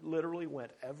love that literally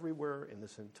went everywhere in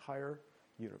this entire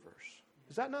universe.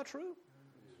 Is that not true?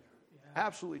 Yeah.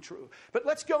 Absolutely true. But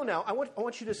let's go now. I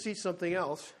want you to see something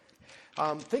else.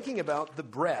 Thinking about the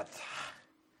breadth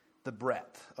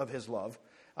of his love.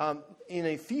 In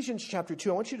Ephesians chapter 2,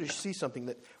 I want you to see something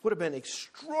that would have been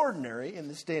extraordinary in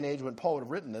this day and age when Paul would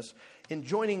have written this, in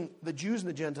joining the Jews and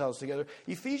the Gentiles together.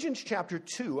 Ephesians chapter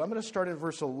 2, I'm going to start in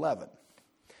verse 11.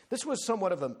 This was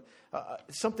somewhat of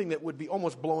something that would be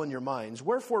almost blowing your minds.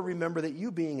 Wherefore remember that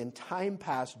you being in time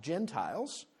past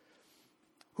Gentiles,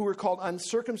 who were called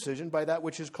uncircumcision by that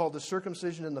which is called the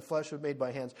circumcision in the flesh made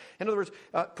by hands. In other words,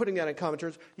 putting that in common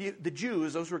terms, the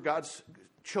Jews, those were God's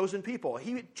chosen people.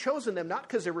 He had chosen them not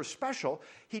because they were special.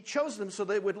 He chose them so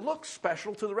they would look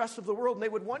special to the rest of the world, and they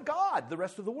would want God, the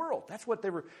rest of the world. That's what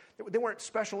they were. They weren't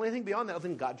special anything beyond that, other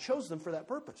than God chose them for that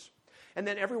purpose. And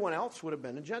then everyone else would have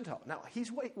been a Gentile. Now,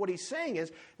 what he's saying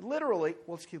is, literally,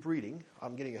 let's keep reading.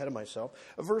 I'm getting ahead of myself.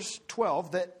 Verse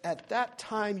 12, that at that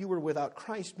time you were without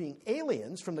Christ, being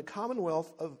aliens from the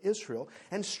commonwealth of Israel,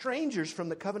 and strangers from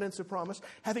the covenants of promise,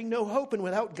 having no hope and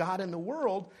without God in the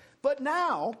world. But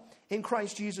now, in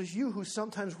Christ Jesus, you who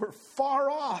sometimes were far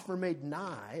off are made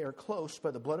nigh or close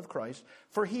by the blood of Christ,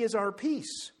 for he is our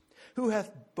peace, who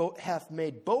hath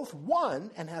made both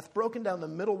one and hath broken down the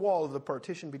middle wall of the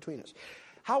partition between us.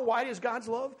 How wide is God's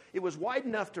love? It was wide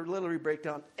enough to literally break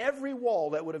down every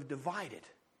wall that would have divided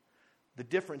the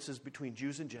differences between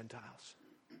Jews and Gentiles.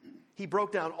 He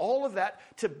broke down all of that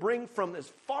to bring from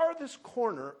this farthest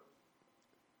corner,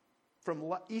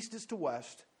 from east to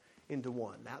west, into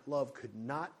one. That love could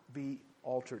not be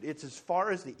altered. It's as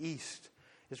far as the east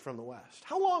is from the west.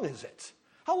 How long is it?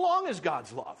 How long is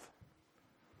God's love?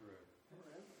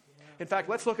 In fact,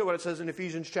 let's look at what it says in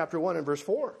Ephesians chapter 1 and verse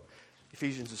 4.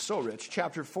 Ephesians is so rich.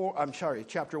 Chapter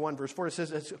 1, verse 4, it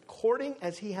says, "As according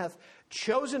as he hath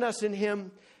chosen us in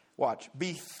him," watch,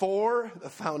 "before the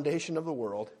foundation of the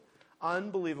world."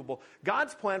 Unbelievable.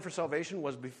 God's plan for salvation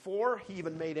was before he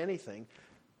even made anything.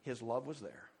 His love was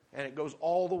there. And it goes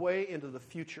all the way into the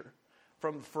future.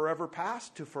 From forever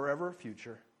past to forever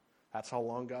future. That's how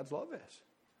long God's love is.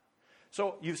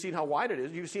 So you've seen how wide it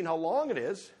is. You've seen how long it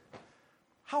is.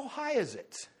 How high is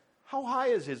it? How high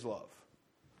is his love?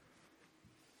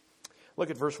 Look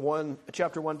at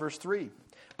chapter 1, verse 3.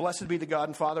 "Blessed be the God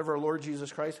and Father of our Lord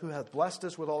Jesus Christ, who hath blessed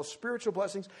us with all spiritual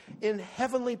blessings in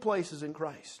heavenly places in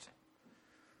Christ."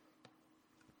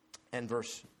 And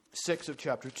verse 6 of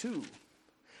chapter 2.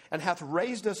 "And hath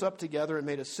raised us up together and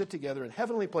made us sit together in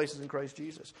heavenly places in Christ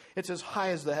Jesus." It's as high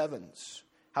as the heavens.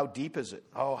 How deep is it?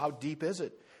 Oh, how deep is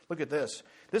it? Look at this.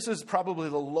 This is probably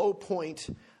the low point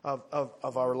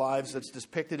of our lives that's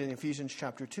depicted in Ephesians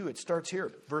chapter 2. It starts here,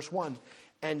 verse 1.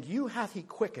 "And you hath he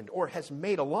quickened," or has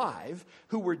made alive,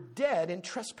 "who were dead in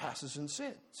trespasses and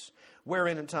sins,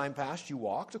 wherein in time past you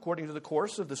walked, according to the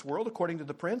course of this world, according to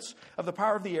the prince of the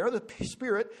power of the air, the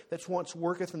spirit that once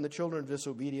worketh in the children of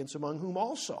disobedience, among whom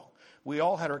also we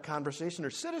all had our conversation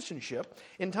or citizenship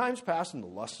in times past in the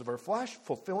lusts of our flesh,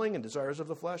 fulfilling and desires of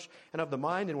the flesh and of the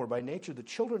mind, and were by nature the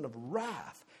children of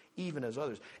wrath, even as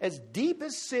others." As deep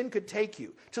as sin could take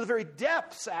you, to the very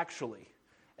depths, actually,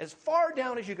 as far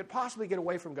down as you could possibly get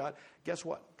away from God, guess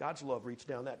what? God's love reached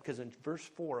down that, because in verse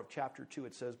 4 of chapter 2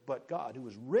 it says, "But God, who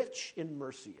was rich in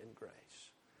mercy and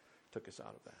grace, took us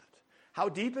out of that." How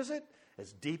deep is it?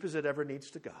 As deep as it ever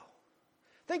needs to go.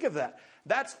 Think of that.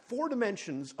 That's 4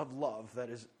 dimensions of love that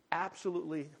is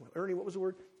absolutely, Ernie, what was the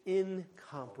word?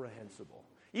 Incomprehensible.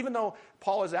 Even though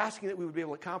Paul is asking that we would be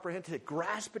able to comprehend, to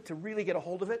grasp it, to really get a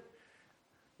hold of it,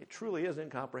 it truly is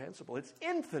incomprehensible. It's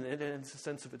infinite in the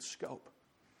sense of its scope.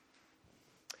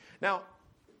 Now,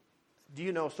 do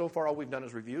you know so far all we've done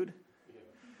is reviewed?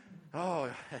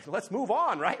 Oh, let's move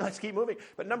on, right? Let's keep moving.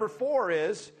 But number 4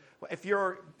 is, if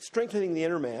you're strengthening the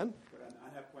inner man. But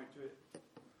on that point to it,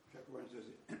 chapter 1 says,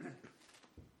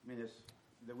 it's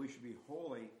that we should be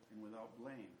holy and without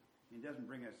blame. It doesn't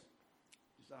bring us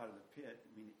just out of the pit.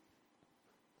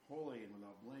 Holy and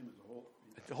without blame is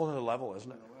it's a whole other level, isn't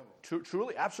it?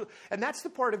 Truly, absolutely. And that's the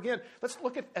part, again, let's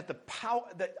look at the power,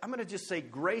 I'm going to just say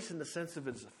grace in the sense of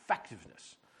its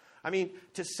effectiveness.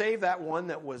 To save that one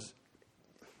that was,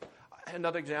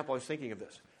 another example, I was thinking of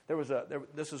this.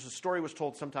 This is a story was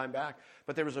told some time back,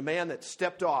 but there was a man that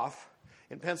stepped off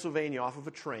in Pennsylvania off of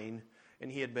a train,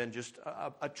 and he had been just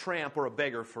a tramp or a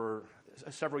beggar for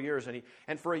several years,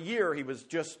 and for a year he was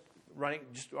just running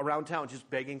just around town, just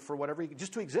begging for whatever,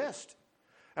 just to exist.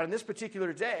 And on this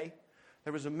particular day,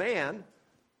 there was a man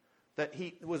that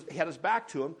he had his back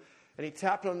to him, and he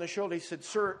tapped him on the shoulder. He said,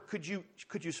 "Sir, could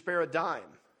you spare a dime?"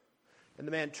 And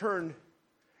the man turned,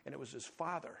 and it was his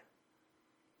father.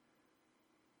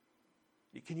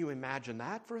 Can you imagine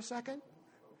that for a second?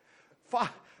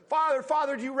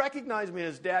 Father, do you recognize me? And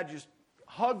his dad just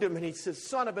hugged him, and he says,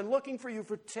 "Son, I've been looking for you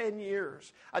for 10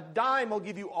 years. A dime, I'll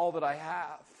give you all that I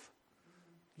have.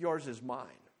 Yours is mine."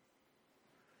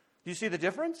 Do you see the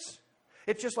difference?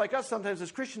 It's just like us sometimes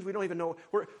as Christians, we don't even know.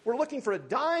 We're looking for a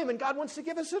dime, and God wants to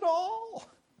give us it all.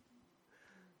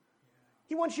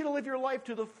 He wants you to live your life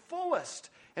to the fullest.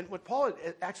 And what Paul,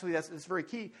 actually, that's very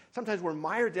key. Sometimes we're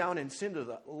mired down in sin to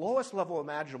the lowest level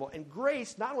imaginable. And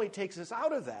grace not only takes us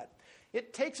out of that,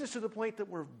 it takes us to the point that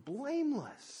we're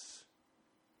blameless.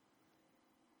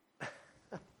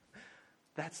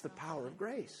 That's the power of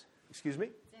grace. Excuse me?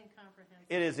 It's incomprehensible.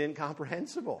 It is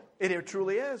incomprehensible. It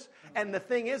truly is. And the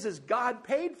thing is God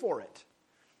paid for it.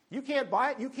 You can't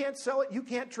buy it. You can't sell it. You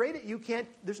can't trade it.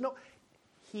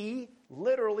 He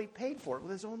literally paid for it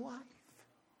with his own life.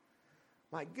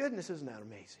 My goodness, isn't that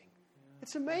amazing?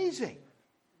 It's amazing.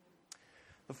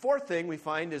 The fourth thing we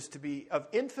find is to be of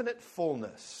infinite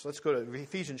fullness. Let's go to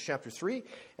Ephesians chapter 3,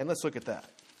 and let's look at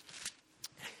that.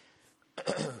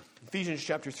 Ephesians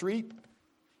chapter 3,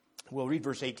 we'll read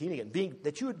verse 18 again. "Being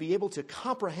that you would be able to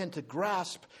comprehend, to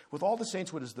grasp with all the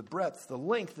saints what is the breadth, the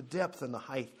length, the depth, and the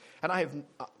height." And I have...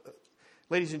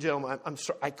 ladies and gentlemen, I'm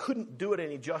sorry, I couldn't do it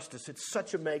any justice. It's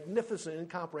such a magnificent,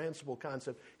 incomprehensible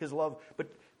concept, his love. But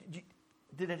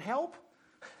did it help?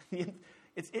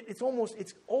 It's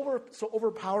so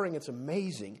overpowering, it's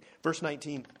amazing. Verse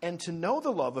 19, "And to know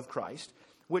the love of Christ,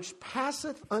 which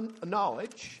passeth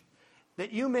knowledge,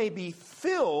 that you may be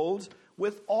filled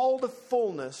with all the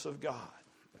fullness of God."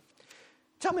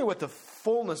 Tell me what the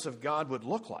fullness of God would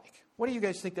look like. What do you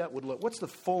guys think that would look? What's the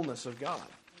fullness of God?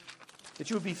 That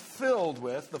you would be filled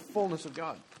with the fullness of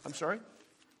God. I'm sorry?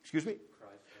 Excuse me?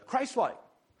 Christ-like.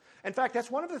 In fact, that's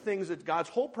one of the things that God's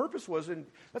whole purpose was.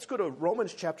 And let's go to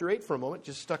Romans chapter 8 for a moment.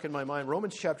 Just stuck in my mind.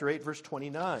 Romans chapter 8, verse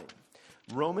 29.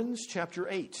 Romans chapter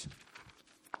 8.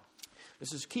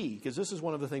 This is key, because this is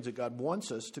one of the things that God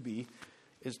wants us to be,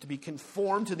 is to be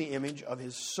conformed to the image of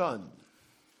his Son.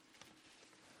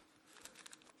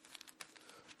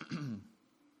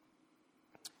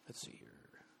 Let's see here.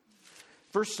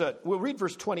 We'll read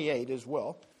verse 28 as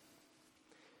well.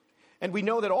 "And we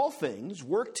know that all things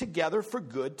work together for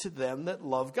good to them that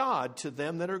love God, to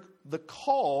them that are the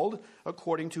called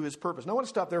according to his purpose." Now I want to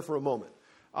stop there for a moment.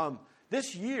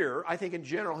 This year, I think in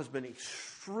general, has been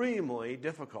extremely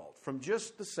difficult from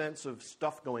just the sense of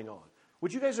stuff going on.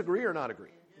 Would you guys agree or not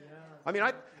agree? Yeah. I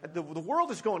mean, the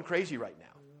world is going crazy right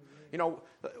now. You know,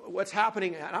 what's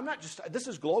happening, and this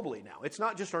is globally now. It's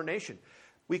not just our nation.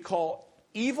 We call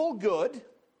evil good,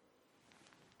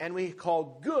 and we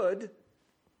call good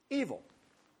evil.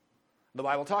 The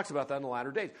Bible talks about that in the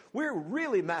latter days. We're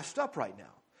really messed up right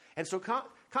now. And so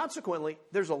consequently,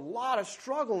 there's a lot of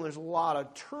struggle and there's a lot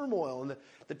of turmoil and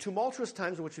the tumultuous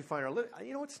times in which we find our living.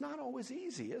 You know, it's not always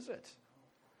easy, is it?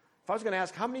 If I was going to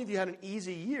ask how many of you had an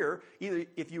easy year, either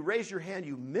if you raised your hand,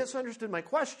 you misunderstood my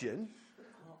question,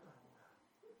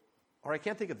 or I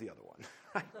can't think of the other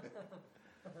one.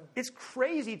 It's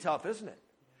crazy tough, isn't it?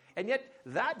 And yet,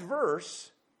 that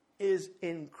verse is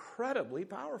incredibly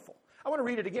powerful. I want to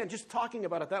read it again, just talking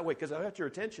about it that way, because I got your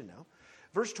attention now.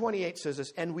 Verse 28 says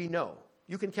this, "And we know,"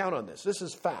 you can count on this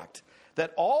is fact,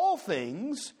 "that all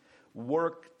things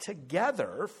work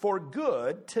together for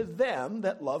good to them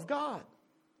that love God,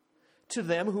 to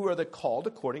them who are the called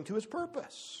according to his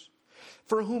purpose.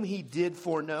 For whom he did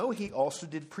foreknow, he also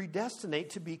did predestinate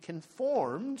to be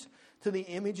conformed to the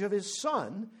image of his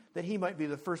Son, that he might be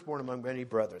the firstborn among many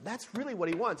brethren." That's really what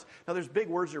he wants. Now, there's big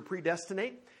words there,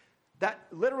 predestinate.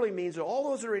 That literally means that all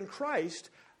those that are in Christ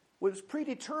was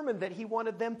predetermined that he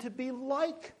wanted them to be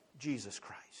like Jesus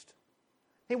Christ.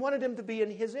 He wanted them to be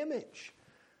in his image.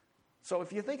 So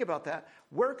if you think about that,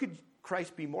 where could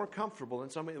Christ be more comfortable than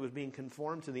somebody that was being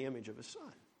conformed to the image of his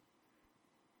Son?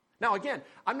 Now, again,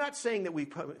 I'm not saying that we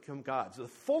become gods. The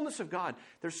fullness of God,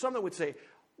 there's some that would say,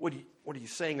 what are you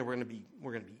saying that we're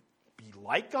going to be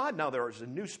like God? Now, there is a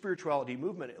new spirituality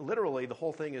movement. Literally, the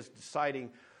whole thing is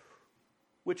deciding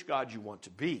which God you want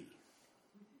to be.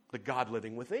 The God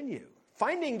living within you.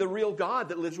 Finding the real God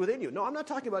that lives within you. No, I'm not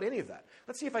talking about any of that.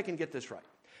 Let's see if I can get this right.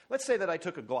 Let's say that I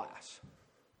took a glass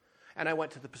and I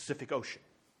went to the Pacific Ocean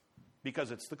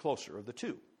because it's the closer of the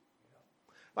two.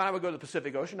 When I would go to the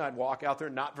Pacific Ocean, I'd walk out there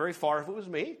not very far if it was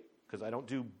me, because I don't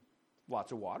do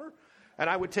lots of water. And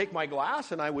I would take my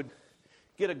glass and I would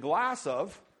get a glass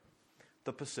of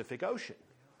the Pacific Ocean.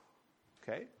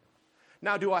 Okay?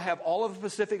 Now, do I have all of the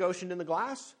Pacific Ocean in the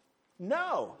glass?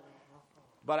 No.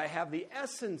 But I have the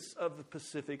essence of the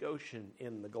Pacific Ocean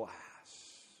in the glass.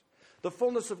 The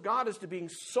fullness of God is to being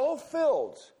so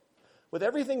filled with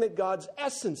everything that God's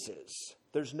essence is,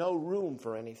 there's no room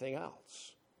for anything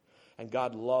else. And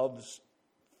God loves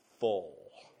full.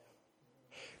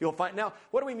 You'll find, now,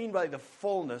 what do we mean by the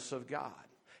fullness of God?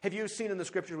 Have you seen in the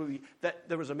scripture that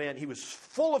there was a man, he was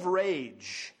full of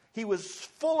rage, he was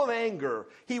full of anger,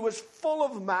 he was full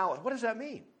of malice. What does that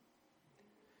mean?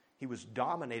 He was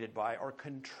dominated by or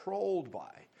controlled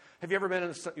by. Have you ever been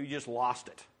in you just lost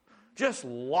it? Just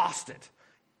lost it.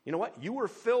 You know what? You were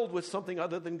filled with something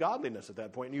other than godliness at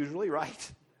that point, usually,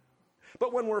 right?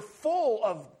 But when we're full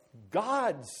of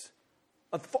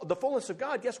the fullness of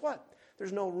God, guess what?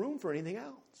 There's no room for anything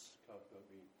else. Talk about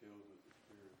being filled with the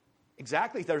Spirit.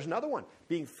 Exactly. There's another one.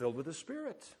 Being filled with the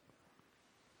Spirit.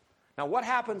 Now, what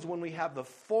happens when we have the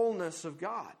fullness of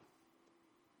God?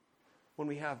 When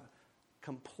we have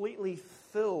completely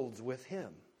filled with Him.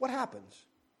 What happens?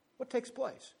 What takes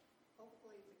place?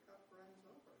 Hopefully the cup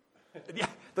runs over. Yeah,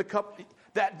 the cup.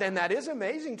 That is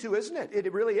amazing too, isn't it?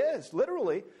 It really is.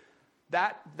 Literally,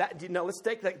 let's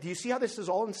take that. Do you see how this is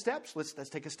all in steps? Let's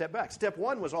take a step back. Step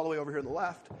one was all the way over here on the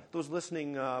left. Those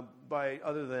listening by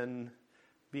other than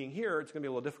being here, it's going to be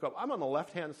a little difficult. I'm on the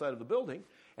left-hand side of the building,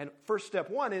 and first step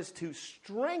one is to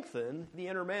strengthen the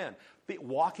inner man,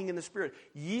 walking in the Spirit,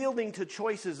 yielding to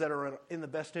choices that are in the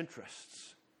best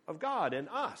interests of God and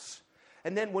us.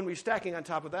 And then when we're stacking on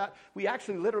top of that, we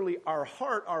actually literally, our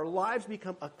heart, our lives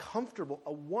become a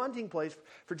wanting place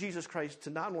for Jesus Christ to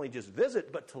not only just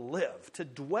visit, but to live, to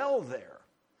dwell there.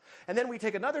 And then we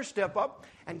take another step up,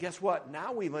 and guess what?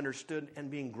 Now we've understood and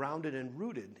being grounded and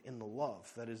rooted in the love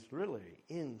that is really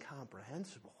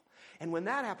incomprehensible. And when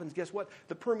that happens, guess what?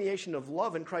 The permeation of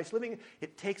love in Christ living,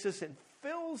 it takes us and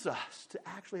fills us to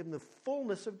actually have the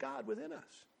fullness of God within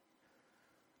us.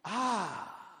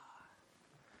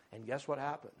 And guess what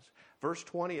happens? Verse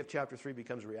 20 of chapter 3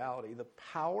 becomes reality. The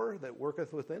power that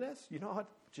worketh within us, you know what?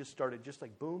 Just started just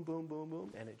like boom, boom, boom,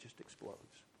 boom, and it just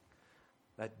explodes.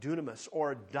 That dunamis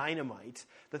or dynamite,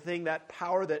 the thing, that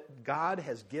power that God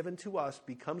has given to us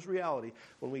becomes reality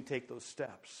when we take those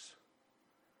steps.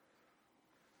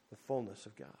 The fullness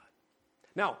of God.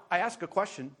 Now, I ask a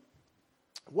question.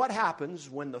 What happens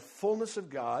when the fullness of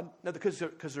God, now because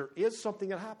there is something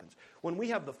that happens. When we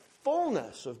have the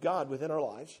fullness of God within our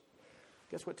lives,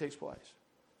 guess what takes place?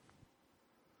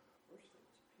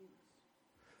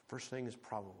 First thing is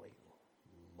probably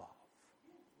love.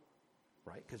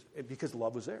 Right? Because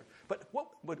love was there. But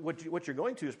what you're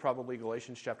going to is probably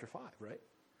Galatians chapter 5, right?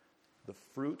 The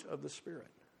fruit of the Spirit.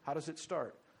 How does it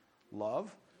start?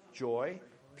 Love, joy,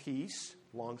 peace,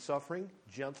 long-suffering,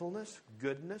 gentleness,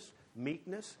 goodness,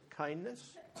 meekness,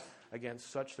 kindness.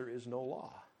 Against such there is no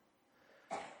law.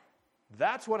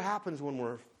 That's what happens when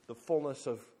we're the fullness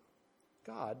of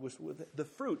God with the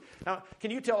fruit. Now,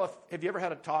 can you tell have you ever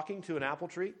had a talking to an apple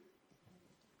tree?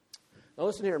 Now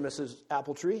listen here, Mrs.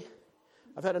 Apple Tree.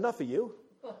 I've had enough of you.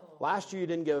 Last year you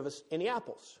didn't give us any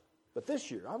apples. But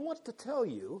this year, I want to tell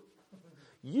you,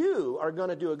 you are going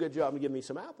to do a good job and give me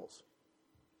some apples.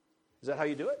 Is that how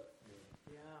you do it?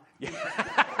 Yeah.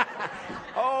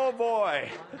 Oh, boy.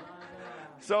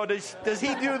 So does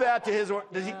he do that to his,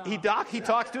 he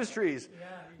talks to his trees.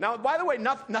 Now, by the way,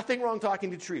 nothing wrong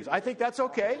talking to trees. I think that's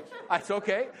okay. It's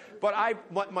okay. But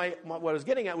what I was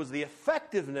getting at was the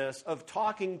effectiveness of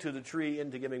talking to the tree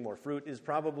into giving more fruit is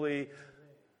probably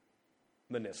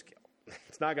minuscule.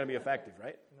 It's not going to be effective,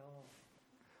 right? No.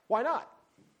 Why not?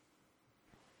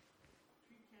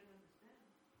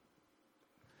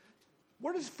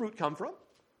 Where does fruit come from?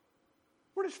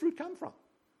 Where does fruit come from?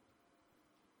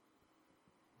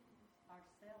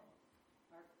 Ourselves,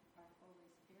 our Holy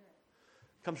Spirit.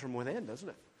 Comes from within, doesn't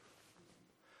it?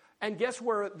 And guess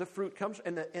where the fruit comes?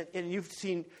 And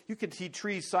you can see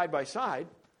trees side by side.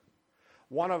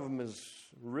 One of them is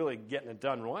really getting it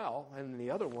done well, and the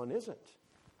other one isn't.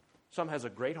 Some has a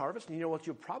great harvest, and you know what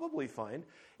you'll probably find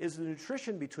is the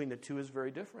nutrition between the two is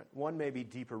very different. One may be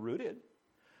deeper rooted.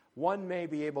 One may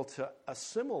be able to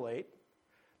assimilate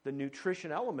the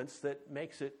nutrition elements that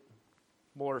makes it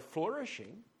more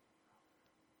flourishing.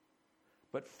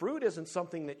 But fruit isn't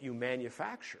something that you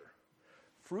manufacture.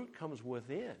 Fruit comes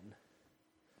within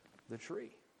the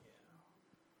tree.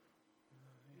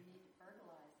 You need to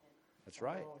fertilize it. That's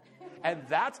right.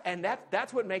 And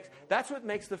that's what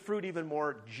makes the fruit even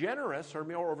more generous or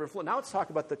more overflowing. Now let's talk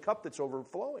about the cup that's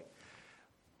overflowing.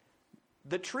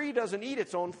 The tree doesn't eat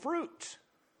its own fruit.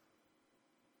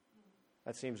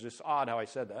 That seems just odd how I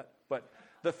said that, but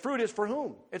The fruit is for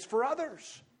whom? It's for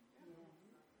others.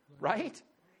 Right?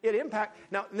 It impacts.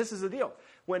 Now, this is the deal.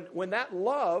 When that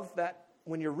love,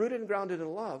 when you're rooted and grounded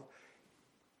in love,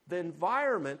 the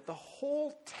environment, the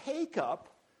whole take-up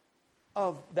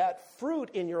of that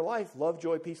fruit in your life, love,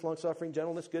 joy, peace, long-suffering,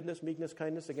 gentleness, goodness, meekness,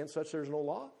 kindness, against such there is no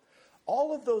law.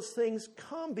 All of those things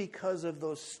come because of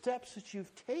those steps that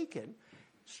you've taken,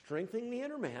 strengthening the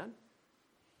inner man.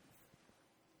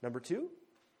 Number 2,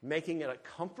 making it a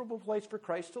comfortable place for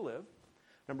Christ to live.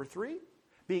 Number 3,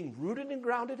 being rooted and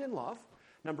grounded in love.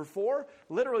 Number 4,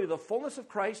 literally the fullness of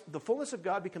Christ, the fullness of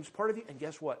God becomes part of you. And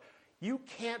guess what? You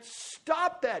can't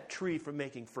stop that tree from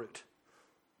making fruit.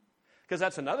 Because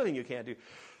that's another thing you can't do.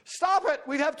 Stop it!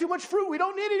 We have too much fruit. We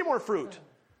don't need any more fruit.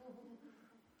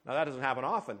 Now, that doesn't happen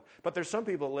often. But there's some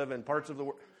people that live in parts of the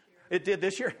world. It did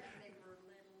this year.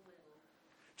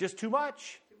 Just too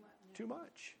much. Too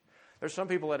much. There's some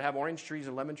people that have orange trees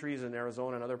and lemon trees in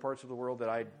Arizona and other parts of the world that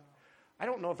I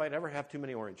don't know if I'd ever have too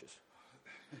many oranges.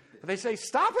 But they say,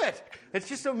 stop it. It's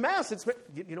just a mess.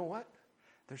 You know what?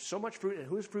 There's so much fruit. And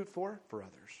who's fruit for? For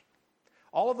others.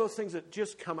 All of those things that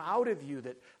just come out of you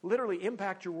that literally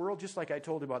impact your world, just like I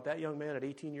told you about that young man at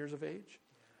 18 years of age.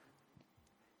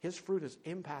 His fruit is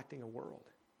impacting a world.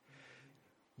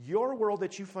 Your world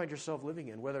that you find yourself living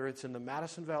in, whether it's in the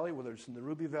Madison Valley, whether it's in the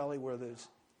Ruby Valley, whether it's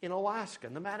in Alaska,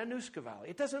 in the Matanuska Valley,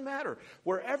 it doesn't matter.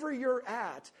 Wherever you're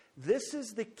at, this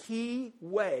is the key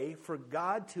way for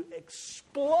God to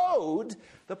explode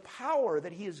the power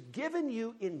that He has given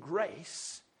you in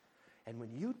grace. And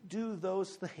when you do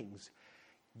those things,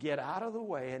 get out of the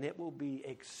way, and it will be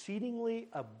exceedingly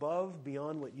above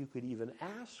beyond what you could even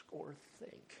ask or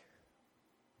think.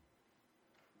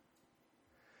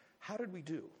 How did we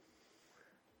do?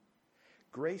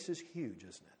 Grace is huge,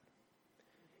 isn't it?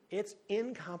 It's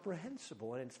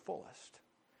incomprehensible in its fullest.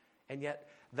 And yet,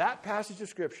 that passage of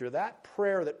Scripture, that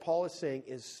prayer that Paul is saying,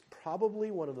 is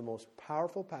probably one of the most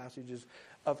powerful passages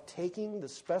of taking the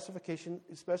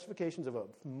specifications of a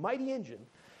mighty engine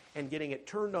and getting it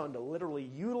turned on to literally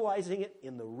utilizing it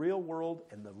in the real world,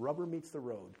 and the rubber meets the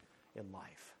road in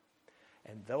life.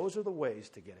 And those are the ways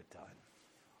to get it done.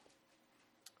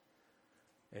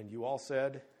 And you all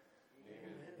said,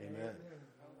 Amen.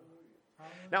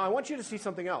 Now I want you to see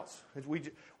something else.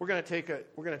 We're going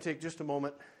to take just a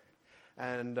moment,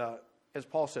 and as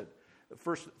Paul said, the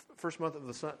first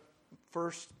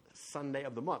Sunday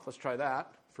of the month. Let's try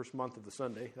that. First month of the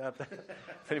Sunday. If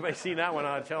anybody's seen that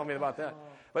one, tell me about that.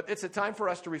 But it's a time for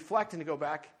us to reflect and to go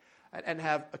back and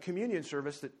have a communion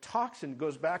service that talks and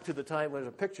goes back to the time. There's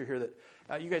a picture here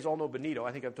that you guys all know Benito.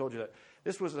 I think I've told you that.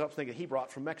 This was something that he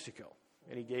brought from Mexico,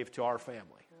 and he gave to our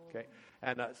family. Okay,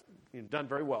 and done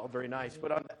very well, very nice.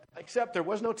 But except there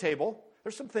was no table.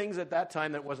 There's some things at that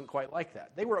time that wasn't quite like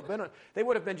that. They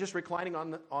would have been just reclining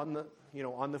on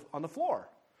the floor,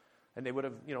 and they would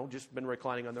have just been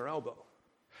reclining on their elbow.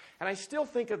 And I still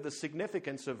think of the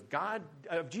significance of God,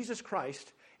 of Jesus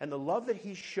Christ, and the love that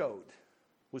He showed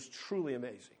was truly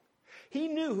amazing. He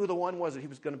knew who the one was that He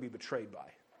was going to be betrayed by.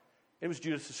 It was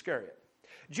Judas Iscariot.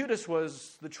 Judas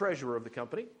was the treasurer of the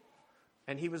company,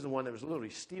 and he was the one that was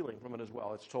literally stealing from it as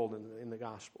well. It's told in the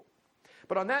gospel.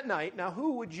 But on that night, now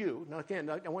who would you? Now again,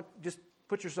 I want just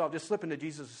put yourself, just slip into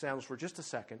Jesus' sandals for just a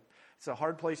second. It's a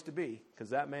hard place to be,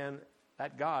 because that man,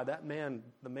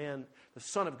 the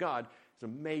Son of God, is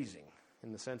amazing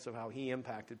in the sense of how He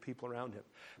impacted people around Him.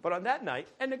 But on that night,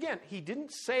 and again, He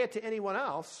didn't say it to anyone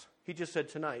else. He just said,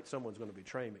 tonight, someone's going to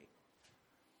betray me.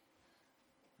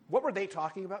 What were they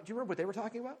talking about? Do you remember what they were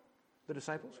talking about? The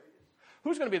disciples?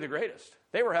 Who's going to be the greatest?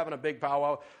 They were having a big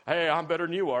powwow. Hey, I'm better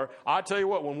than you are. I tell you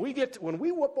what, when we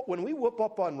whoop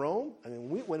up on Rome,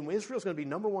 when Israel's going to be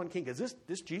number one king, because this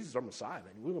Jesus is our Messiah,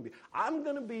 man. I'm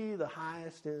going to be the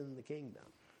highest in the kingdom.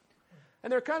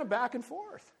 And they're kind of back and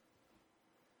forth.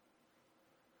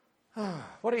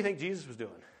 What do you think Jesus was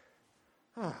doing?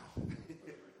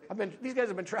 These guys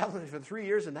have been traveling for 3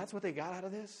 years, and that's what they got out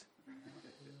of this?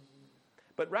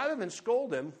 But rather than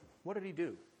scold him, what did He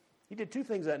do? He did two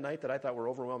things that night that I thought were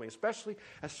overwhelming,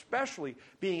 especially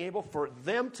being able for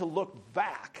them to look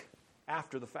back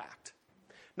after the fact.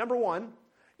 Number one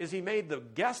is He made the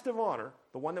guest of honor,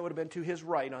 the one that would have been to His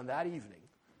right on that evening,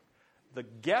 the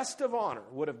guest of honor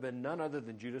would have been none other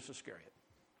than Judas Iscariot,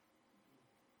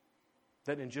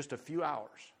 that in just a few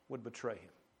hours would betray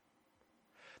Him.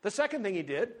 The second thing He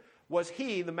did was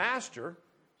He, the master,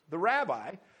 the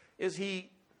rabbi, is He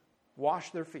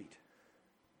washed their feet.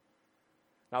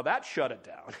 Now that shut it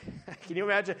down. Can you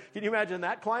imagine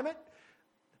that climate?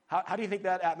 How do you think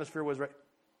that atmosphere was?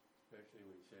 Especially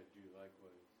when He said, "Do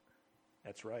likewise."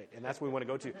 That's right. And that's what we want to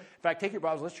go to. In fact, take your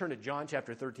Bibles. Let's turn to John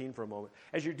chapter 13 for a moment.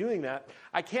 As you're doing that,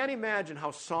 I can't imagine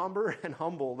how somber and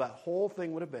humble that whole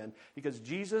thing would have been, because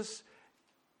Jesus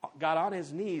got on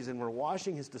his knees and were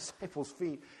washing his disciples'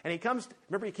 feet. And he comes,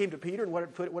 remember he came to Peter, and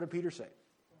what did Peter say?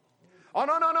 Oh,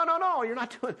 no, you're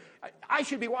not doing, I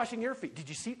should be washing your feet. Did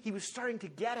you see? He was starting to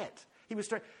get it.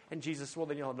 And Jesus, well,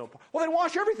 then you'll have no point. Well, then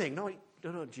wash everything. No,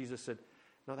 Jesus said,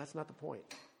 no, that's not the point.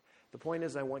 The point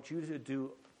is, I want you to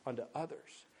do unto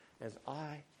others as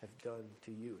I have done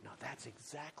to you. Now, that's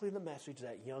exactly the message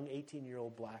that young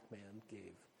 18-year-old black man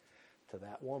gave to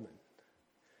that woman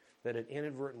that had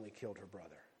inadvertently killed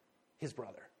his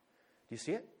brother. Do you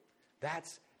see it?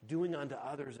 That's doing unto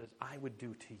others as I would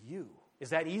do to you. Is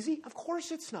that easy? Of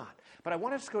course it's not. But I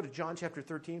want us to go to John chapter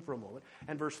 13 for a moment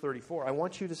and verse 34. I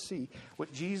want you to see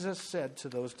what Jesus said to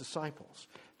those disciples.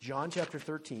 John chapter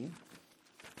 13.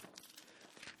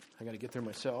 I got to get there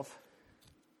myself.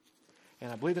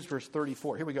 And I believe it's verse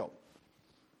 34. Here we go.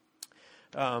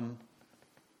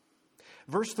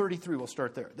 Verse 33, we'll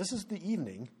start there. This is the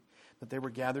evening that they were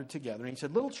gathered together. And he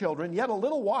said, little children, yet a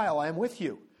little while I am with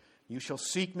you. You shall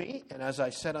seek me, and as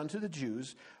I said unto the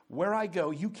Jews, where I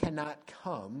go, you cannot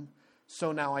come.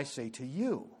 So now I say to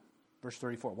you. Verse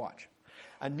 34, watch.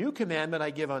 A new commandment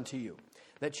I give unto you,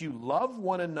 that you love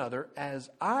one another as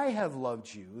I have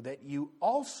loved you, that you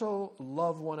also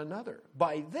love one another.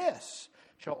 By this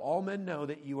shall all men know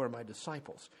that you are my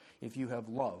disciples, if you have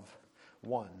love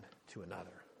one to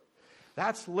another.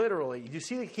 That's literally, do you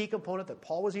see the key component that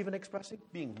Paul was even expressing?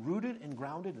 Being rooted and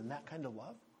grounded in that kind of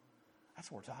love? That's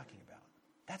what we're talking about.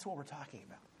 That's what we're talking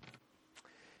about.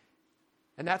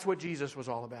 And that's what Jesus was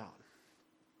all about.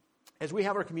 As we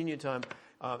have our communion time,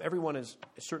 everyone is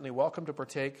certainly welcome to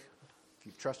partake. If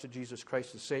you've trusted Jesus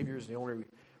Christ as Savior is the only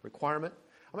requirement.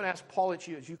 I'm going to ask Paul as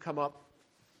you come up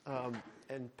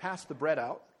and pass the bread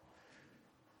out,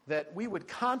 that we would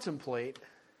contemplate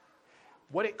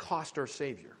what it cost our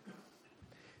Savior.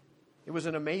 It was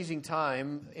an amazing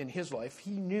time in his life.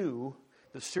 He knew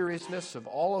the seriousness of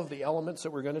all of the elements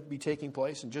that were going to be taking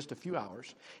place in just a few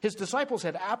hours. His disciples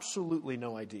had absolutely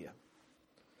no idea.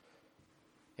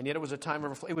 And yet it was a time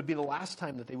of, it would be the last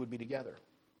time that they would be together.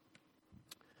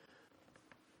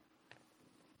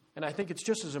 And I think it's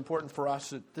just as important for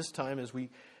us at this time as we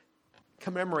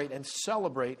commemorate and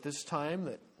celebrate this time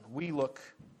that we look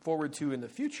forward to in the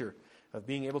future of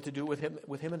being able to do with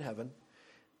him in heaven,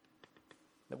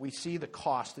 that we see the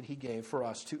cost that he gave for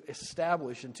us to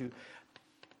establish and to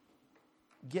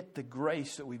get the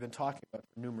grace that we've been talking about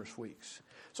for numerous weeks.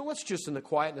 So let's just, in the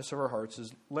quietness of our hearts,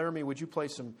 Laramie, would you play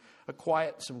some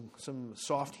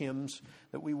soft hymns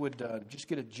that we would just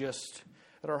get a gist,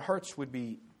 that our hearts would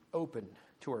be open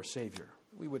to our Savior.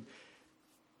 We would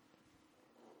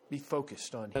be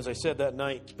focused on him. As I said that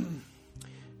night,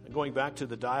 going back to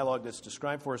the dialogue that's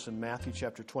described for us in Matthew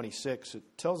chapter 26, it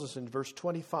tells us in verse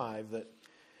 25 that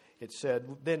it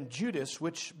said, then Judas,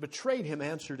 which betrayed him,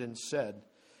 answered and said,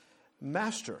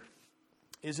 Master,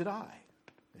 is it I?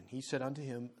 And he said unto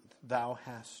him, thou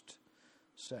hast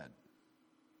said.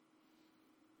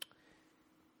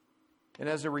 And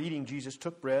as they were eating, Jesus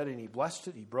took bread and he blessed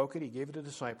it, he broke it, he gave it to the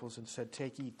disciples and said,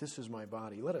 take, eat, this is my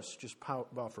body. Let us just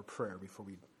bow for prayer before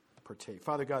we partake.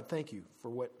 Father God, thank you for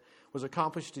what was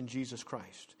accomplished in Jesus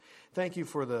Christ. Thank you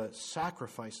for the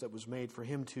sacrifice that was made for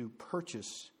him to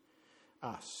purchase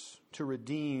us, to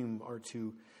redeem or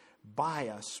to buy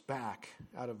us back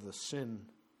out of the sin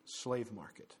slave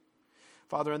market.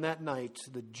 Father, on that night,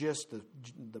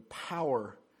 the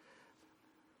power,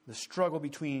 the struggle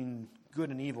between good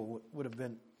and evil would have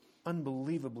been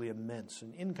unbelievably immense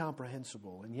and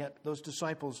incomprehensible. And yet those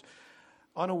disciples,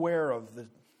 unaware of the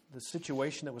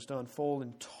situation that was to unfold,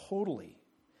 and totally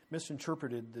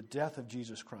misinterpreted the death of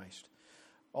Jesus Christ.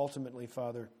 Ultimately,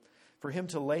 Father, for him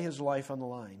to lay his life on the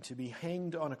line, to be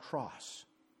hanged on a cross,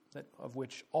 of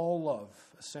which all love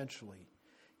essentially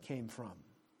came from.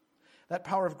 That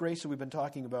power of grace that we've been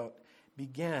talking about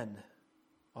began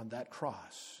on that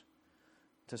cross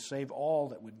to save all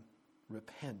that would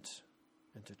repent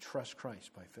and to trust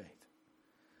Christ by faith.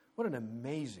 What an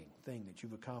amazing thing that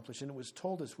you've accomplished. And it was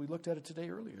told us, we looked at it today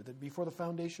earlier, that before the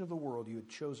foundation of the world, you had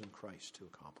chosen Christ to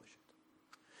accomplish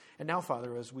it. And now,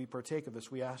 Father, as we partake of this,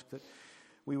 we ask that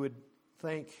we would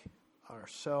thank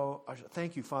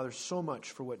you, Father, so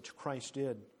much for what Christ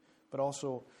did, but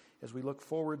also as we look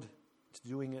forward to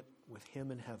doing it with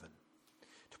him in heaven,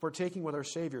 to partaking with our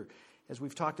Savior. As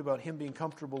we've talked about him being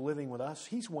comfortable living with us,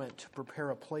 he's went to prepare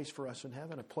a place for us in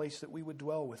heaven, a place that we would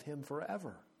dwell with him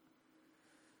forever.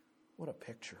 What a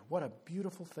picture. What a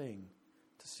beautiful thing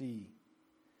to see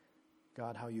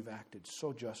God, how you've acted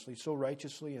so justly, so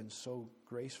righteously, and so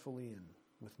gracefully and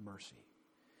with mercy.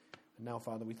 And now,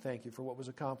 Father, we thank you for what was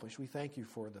accomplished. We thank you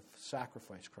for the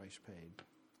sacrifice Christ paid.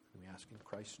 And we ask in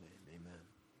Christ's name, amen.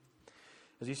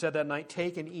 As he said that night,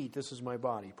 take and eat. This is my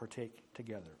body. Partake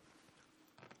together.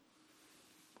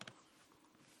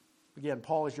 Again,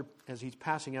 Paul, as he's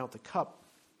passing out the cup,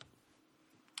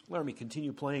 let me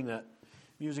continue playing that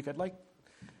music. I'd like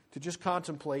to just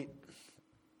contemplate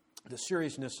the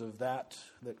seriousness of that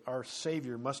our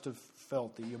Savior must have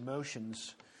felt, the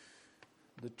emotions,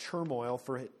 the turmoil,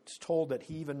 for it's told that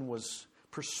he even was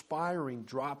perspiring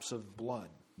drops of blood.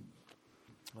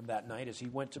 On that night, as he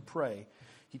went to pray,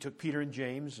 he took Peter and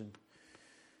James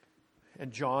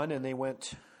and John, and they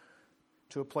went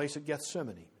to a place at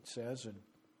Gethsemane, it says, and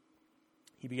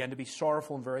he began to be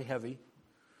sorrowful and very heavy.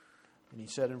 And he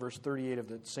said in verse 38 of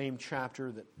the same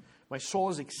chapter that, my soul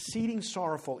is exceeding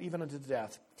sorrowful, even unto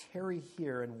death. Tarry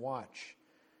here and watch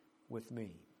with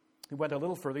me. He went a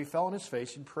little further. He fell on his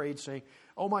face and prayed, saying,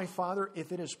 O my Father,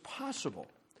 if it is possible,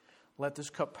 let this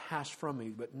cup pass from me.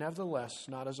 But nevertheless,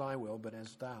 not as I will, but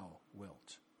as thou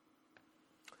wilt.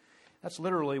 That's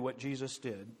literally what Jesus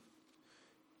did.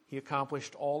 He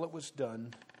accomplished all that was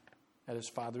done at his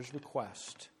Father's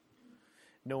request,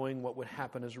 knowing what would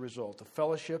happen as a result. The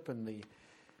fellowship and the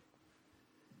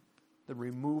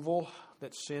removal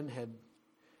that sin had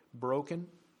broken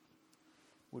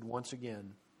would once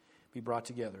again be brought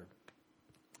together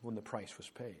when the price was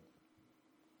paid.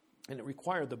 And it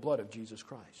required the blood of Jesus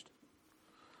Christ.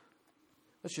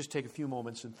 Let's just take a few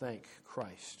moments and thank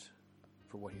Christ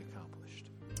for what he accomplished.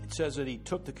 It says that he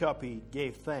took the cup, he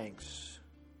gave thanks,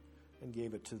 and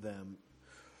gave it to them.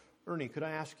 Ernie, could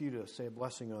I ask you to say a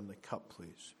blessing on the cup,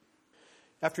 please?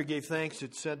 After he gave thanks,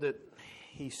 it said that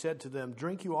he said to them,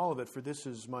 drink you all of it, for this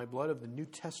is my blood of the New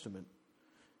Testament,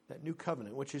 that new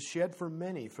covenant, which is shed for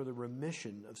many for the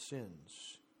remission of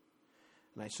sins.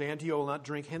 And I say unto you, I will not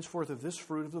drink henceforth of this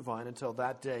fruit of the vine until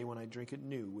that day when I drink it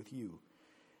new with you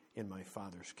in my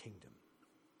Father's kingdom.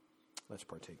 Let's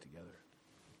partake together.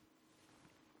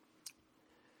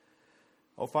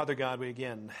 Oh, Father God, we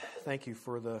again thank you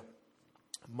for the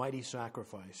mighty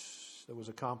sacrifice that was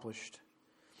accomplished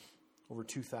over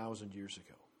 2,000 years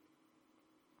ago.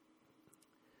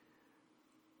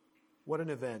 What an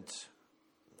event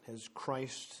as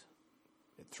Christ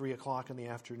at 3 o'clock in the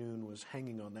afternoon was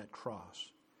hanging on that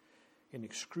cross in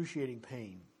excruciating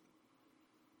pain.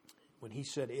 When he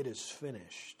said, it is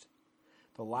finished,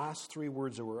 the last 3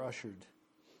 words that were ushered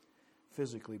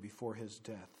physically before his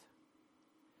death.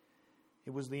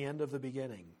 It was the end of the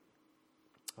beginning,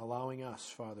 allowing us,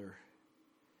 Father,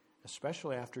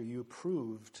 especially after you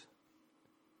proved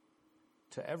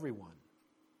to everyone,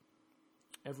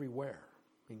 everywhere,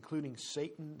 including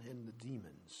Satan and the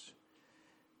demons,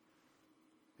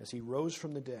 as he rose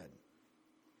from the dead,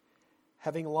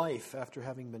 having life after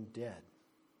having been dead,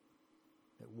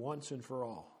 that once and for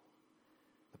all,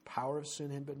 the power of sin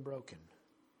had been broken,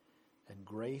 and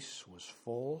grace was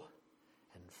full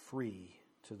and free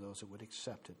to those that would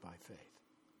accept it by faith.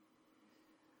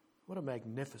 What a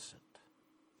magnificent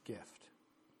gift.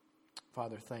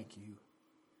 Father, thank you.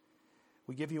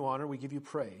 We give you honor, we give you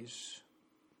praise,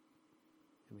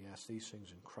 and we ask these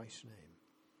things in Christ's name.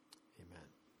 Amen.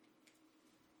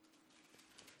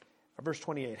 Verse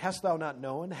 28, hast thou not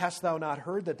known, hast thou not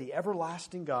heard that the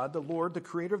everlasting God, the Lord, the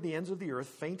creator of the ends of the earth,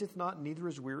 fainteth not, neither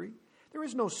is weary? There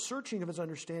is no searching of his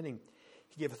understanding.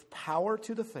 He giveth power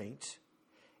to the faint,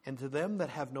 and to them that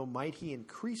have no might he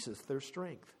increaseth their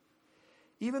strength.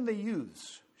 Even the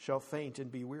youths shall faint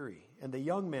and be weary, and the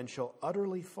young men shall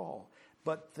utterly fall.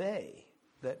 But they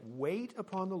that wait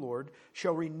upon the Lord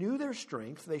shall renew their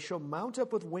strength. They shall mount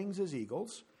up with wings as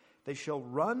eagles. They shall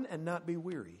run and not be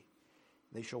weary.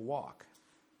 They shall walk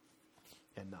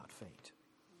and not faint.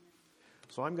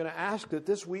 So I'm going to ask that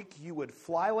this week you would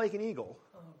fly like an eagle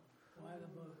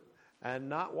and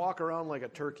not walk around like a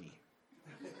turkey.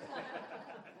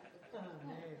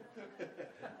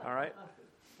 All right?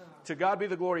 To God be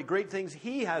the glory. Great things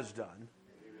he has done.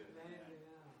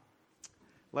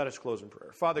 Let us close in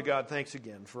prayer. Father God, thanks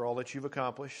again for all that you've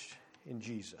accomplished in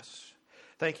Jesus.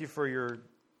 Thank you for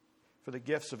the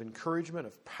gifts of encouragement,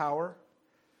 of power,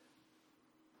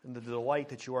 and the delight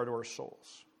that you are to our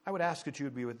souls. I would ask that you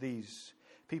would be with these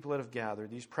people that have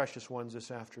gathered, these precious ones this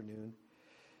afternoon.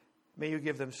 May you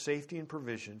give them safety and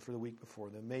provision for the week before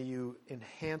them. May you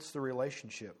enhance the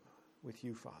relationship with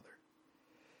you, Father.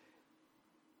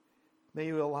 May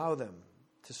you allow them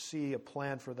to see a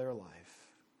plan for their life.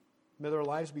 May their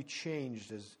lives be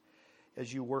changed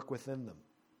as you work within them.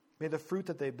 May the fruit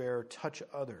that they bear touch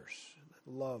others.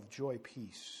 Love, joy,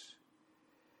 peace.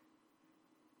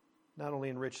 not only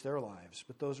enrich their lives,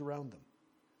 but those around them.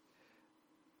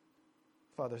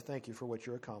 Father, thank you for what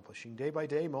you're accomplishing day by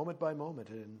day, moment by moment.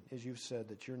 And as you've said,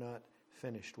 that you're not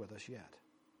finished with us yet.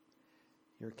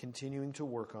 You're continuing to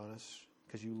work on us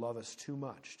because you love us too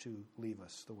much to leave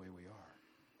us the way we are.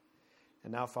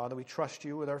 And now, Father, we trust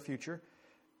you with our future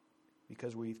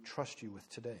because we trust you with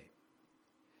today.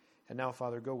 And now,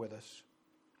 Father, go with us.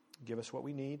 Give us what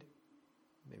we need.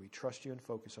 May we trust you and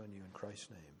focus on you in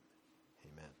Christ's name.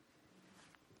 Amen.